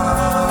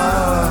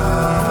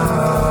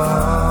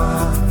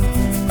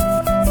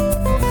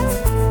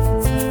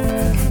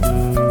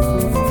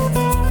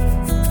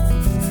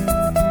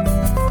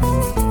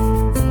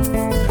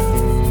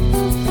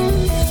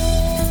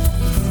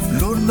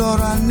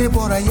Ne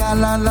bora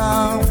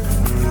yalala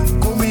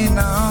come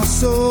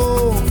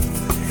naso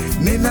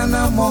ne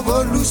nana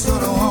mogo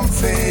lusoro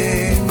anfe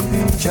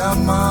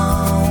chama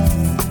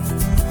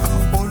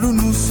olu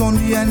nu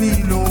sondi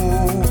anilo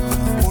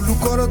olu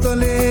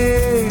korotole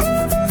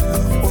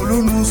olu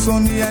nu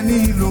sondi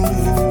anilo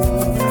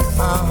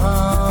aha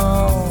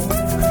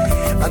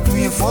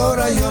atuye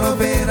fora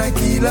yorobera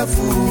kila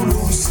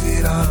furu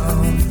sera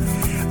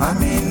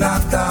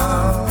Aminata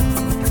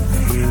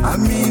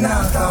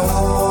Aminata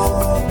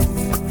o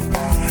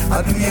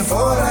Aduye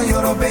fora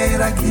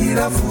yorobera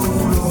kila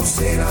fulo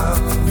sera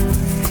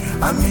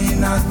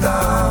Aminata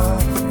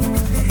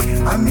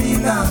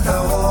Aminata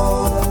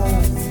o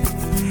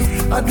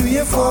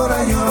Aduye fora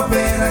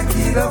yorobera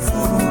kila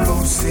fulo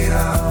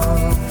sera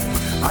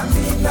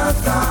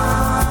Aminata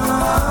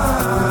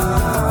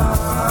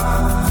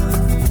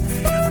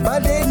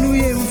Bade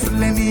nuye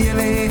mfuleni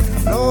yele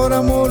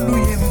Lora mo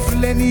luye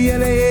mfuleni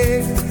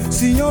yele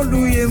Signor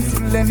luye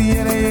mfuleni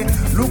yele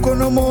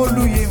Lukono mo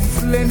luye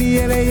mfuleni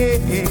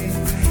yele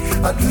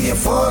Aduye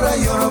fora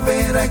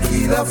yorobera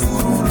kila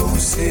furulo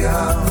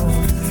sea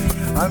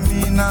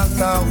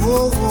Aminata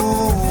ho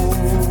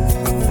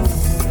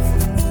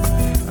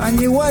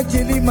Anyi wa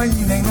jeli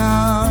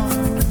manyinenga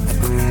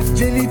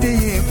Jeli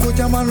deye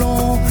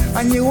kochamalo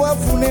Anyi wa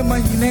fune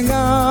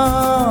manyinenga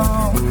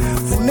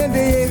Fune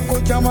deye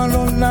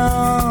kochamalo na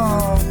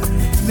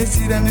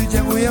Nesirani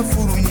jago ya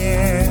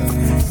furunye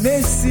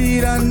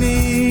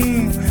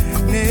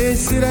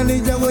Nesirani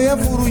jago ya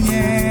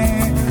furunye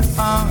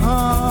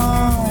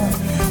Aha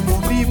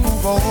Obi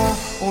bugo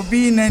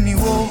Obi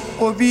neniwo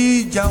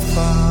Obi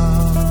jampa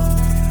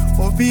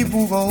Obi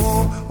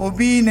bugo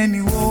Obi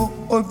neniwo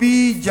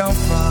Obi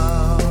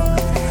jampa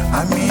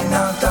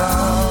Aminata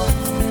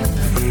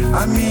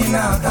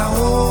Aminata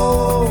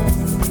o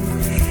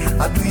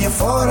Atunye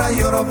fora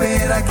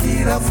yorobera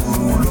kila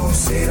furulo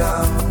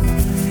sera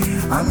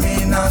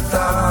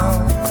Aminata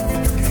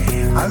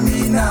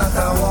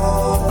Aminata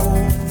o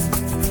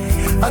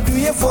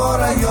Aduye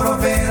fora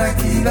yorobera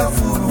kila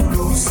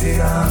furulo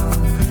sera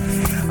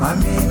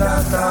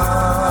Aminata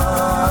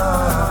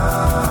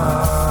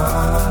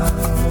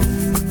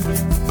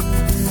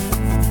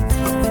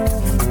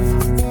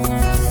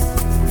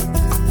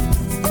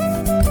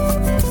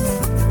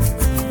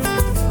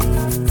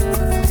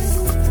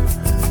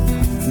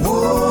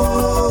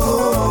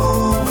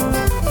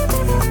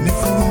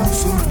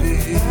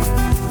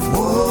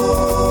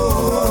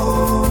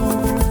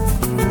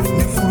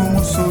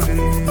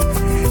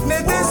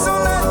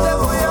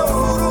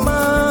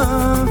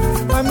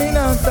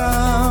Aminata,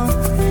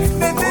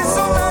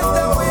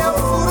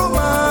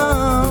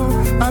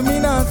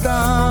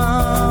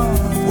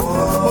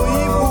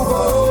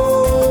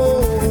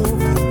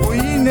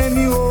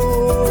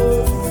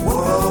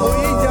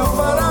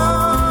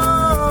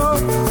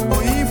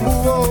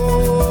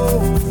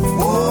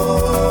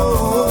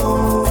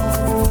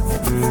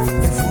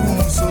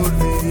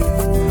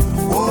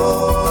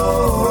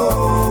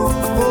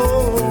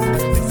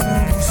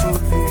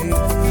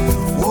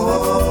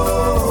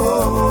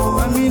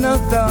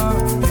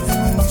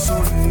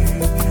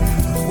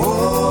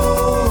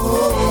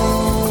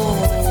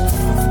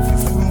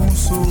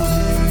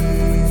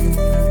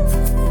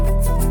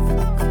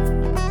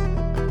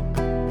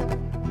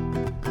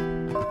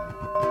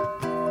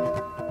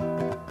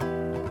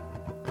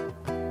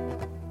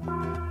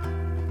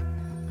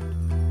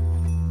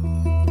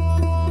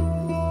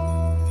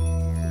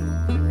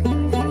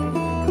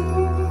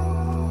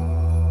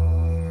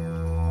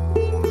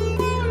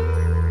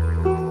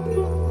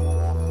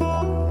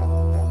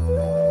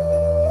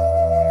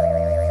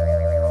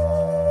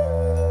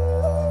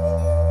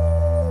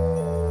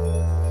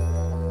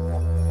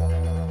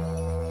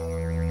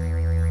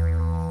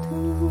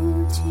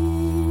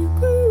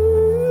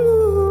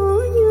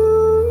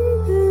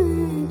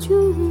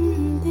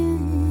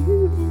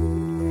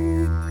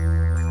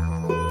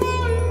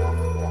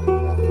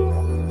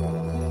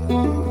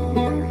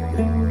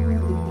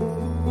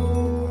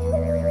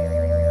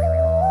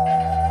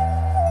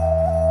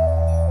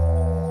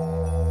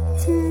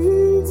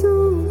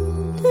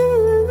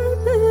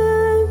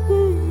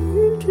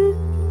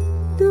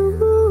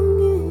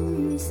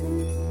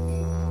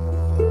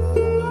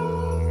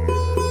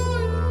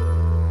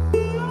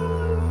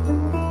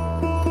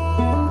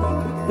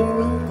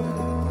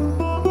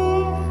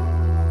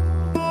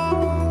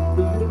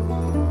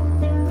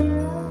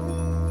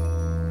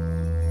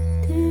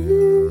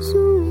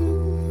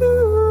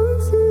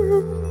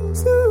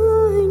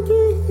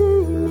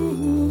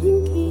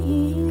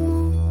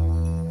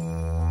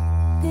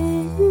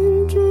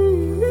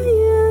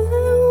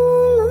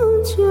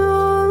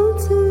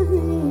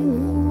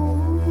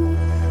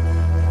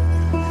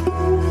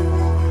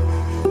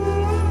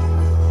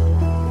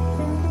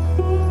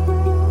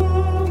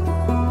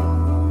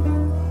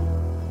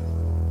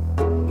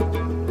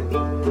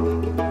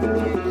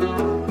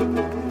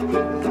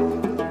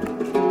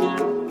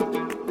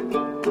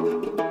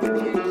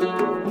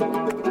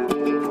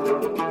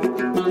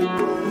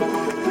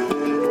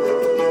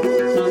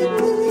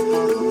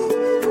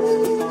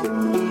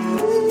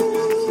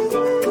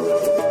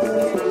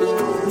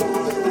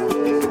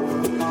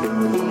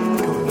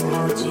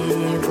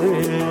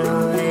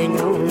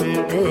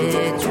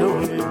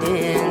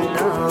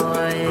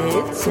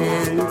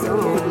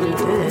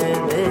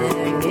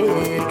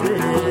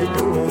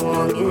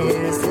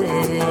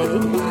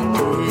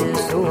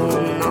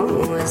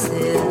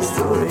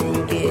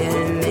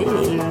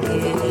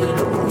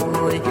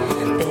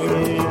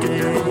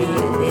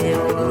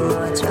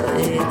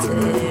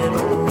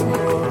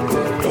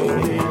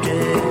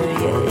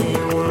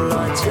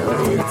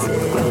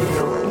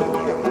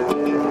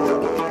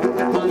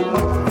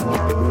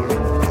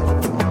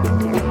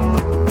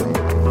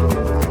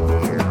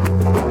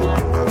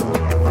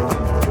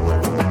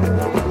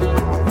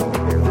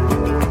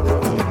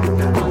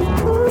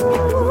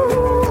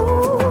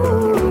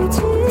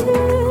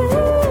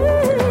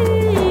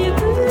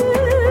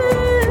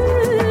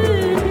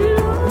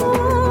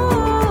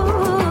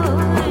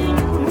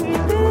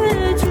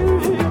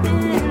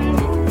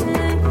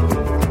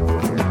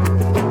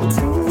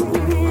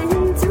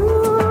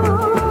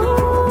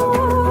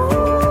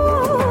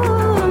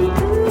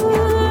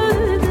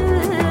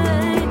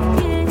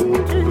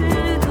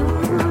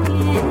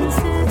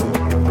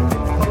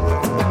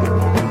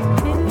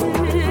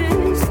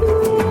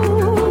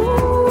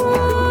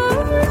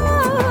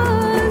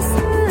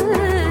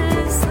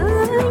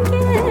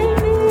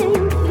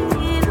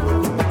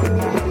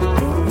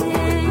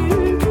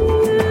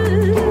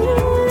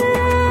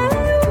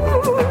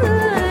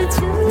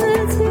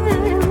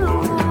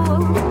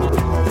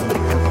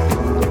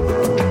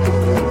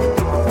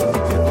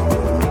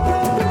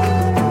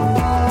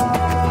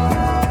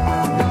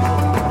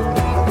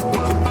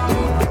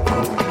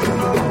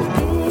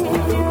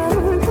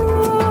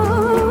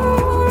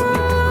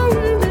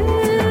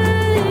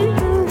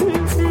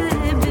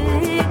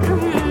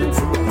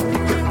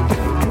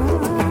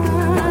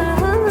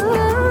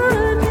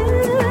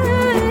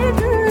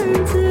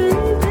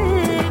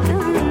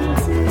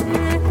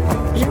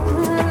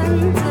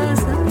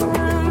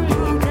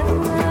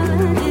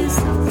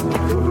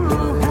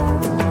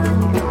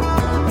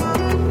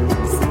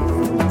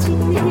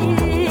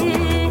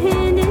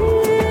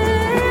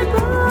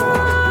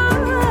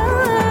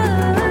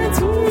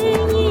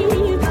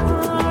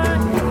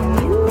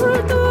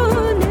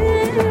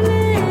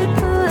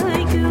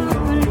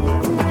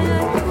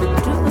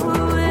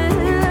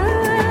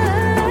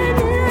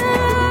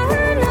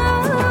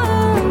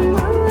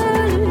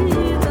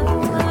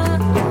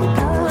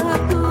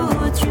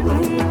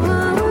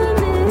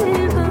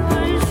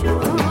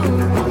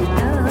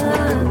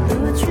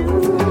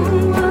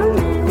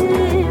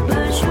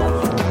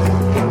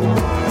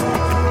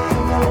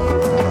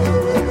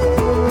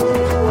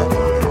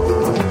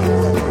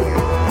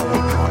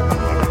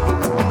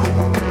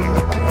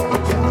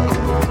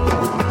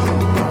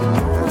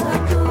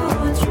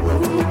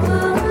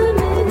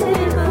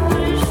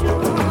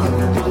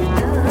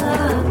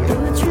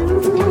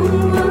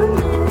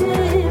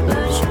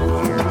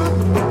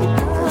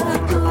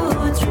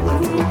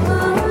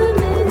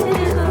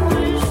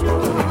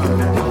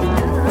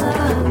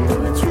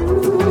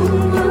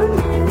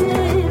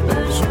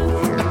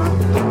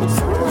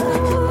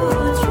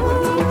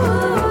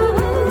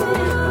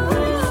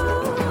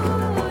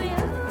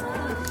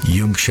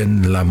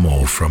 Prochain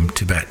L'amour from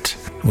Tibet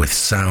with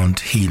Sound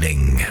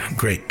Healing.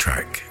 Great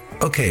track.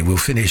 Okay, we'll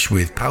finish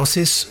with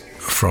Pausis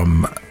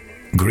from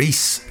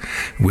Greece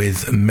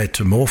with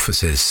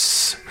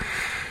Metamorphosis.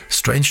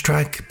 Strange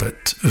track,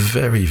 but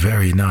very,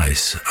 very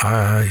nice.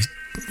 I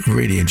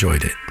really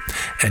enjoyed it.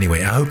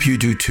 Anyway, I hope you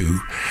do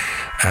too.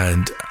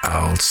 And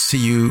I'll see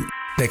you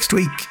next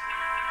week.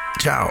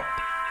 Ciao.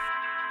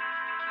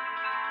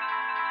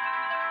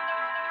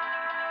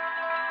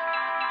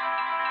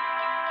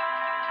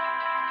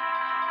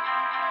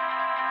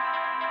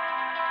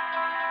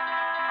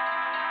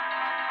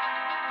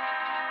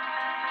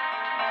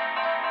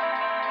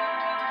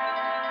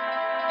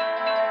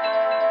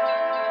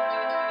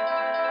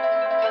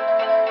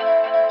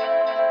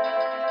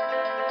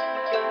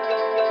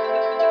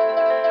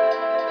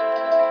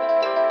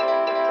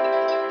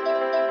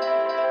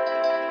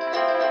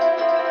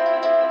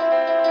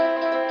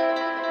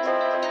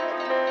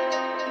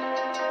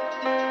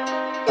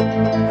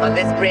 On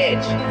this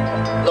bridge,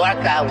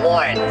 Lorca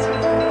warns,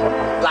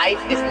 life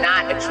is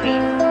not a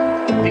dream.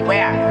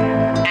 Beware,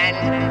 and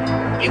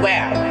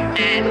beware,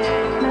 and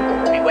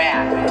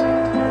beware.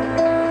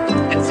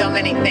 And so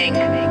many think,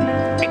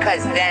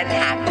 because then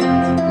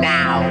happened,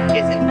 now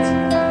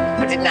isn't.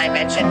 But didn't I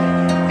mention,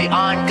 the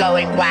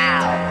ongoing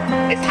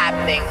wow is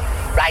happening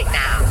right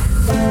now.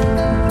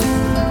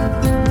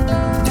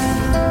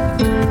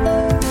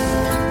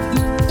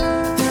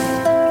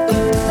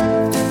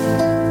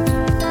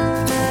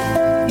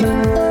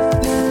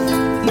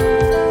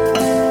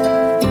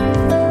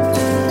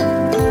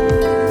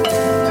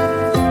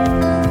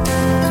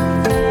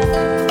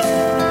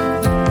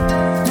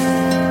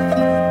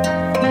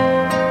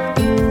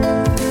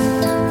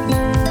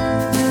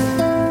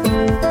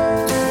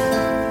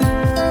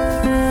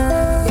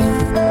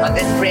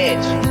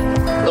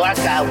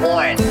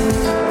 Warns,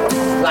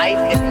 life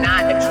is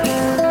not a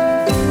dream.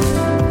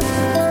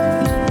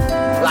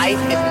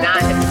 Life is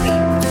not a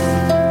dream.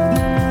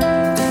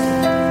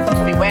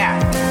 Beware,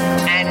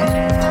 and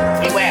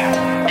beware,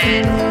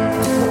 and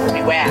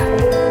beware.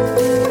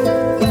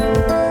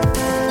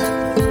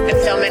 And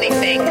so many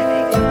think,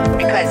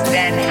 because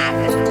then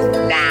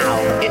happened,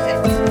 now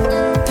isn't.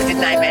 But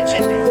didn't I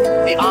mention,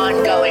 the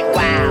ongoing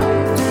wow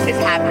is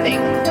happening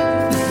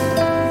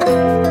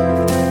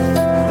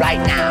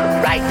right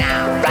now, right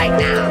now, right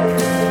now.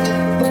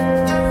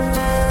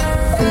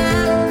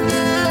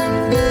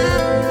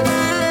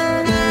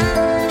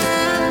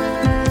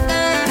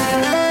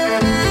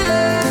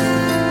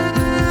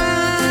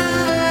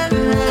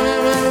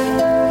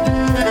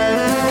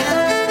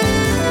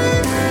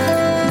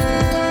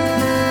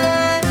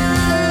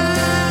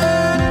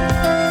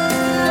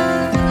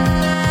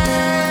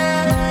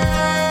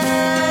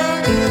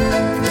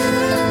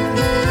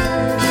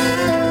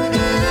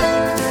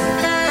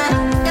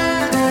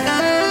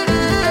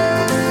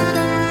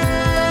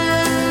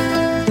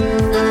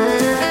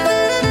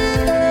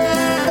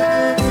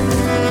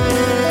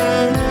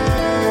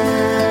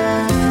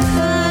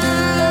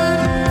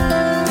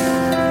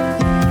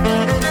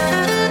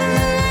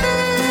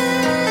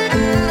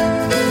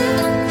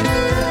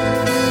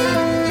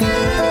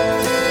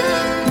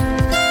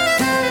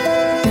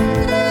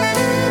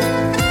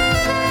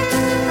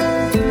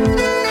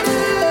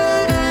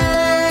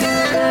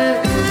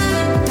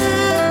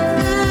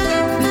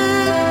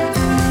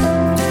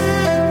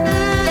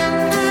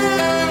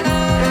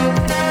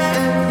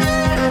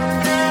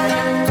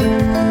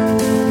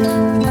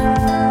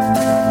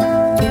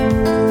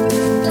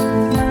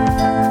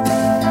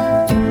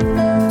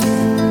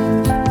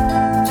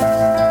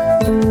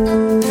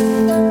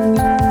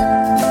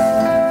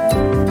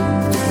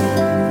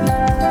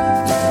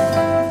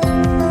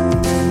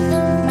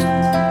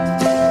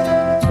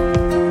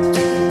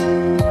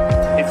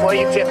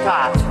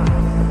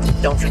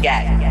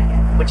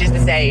 Which is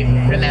to say,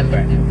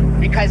 remember.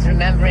 Because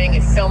remembering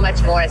is so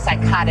much more a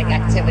psychotic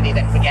activity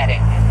than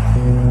forgetting.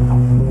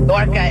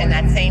 Lorca, in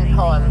that same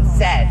poem,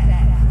 said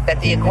that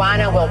the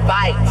iguana will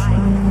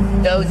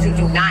bite those who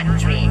do not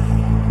dream.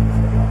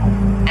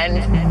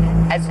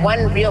 And as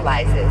one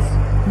realizes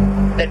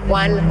that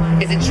one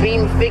is a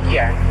dream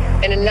figure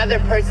in another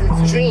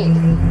person's dream,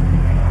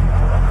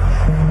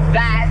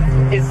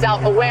 that is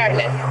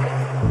self-awareness.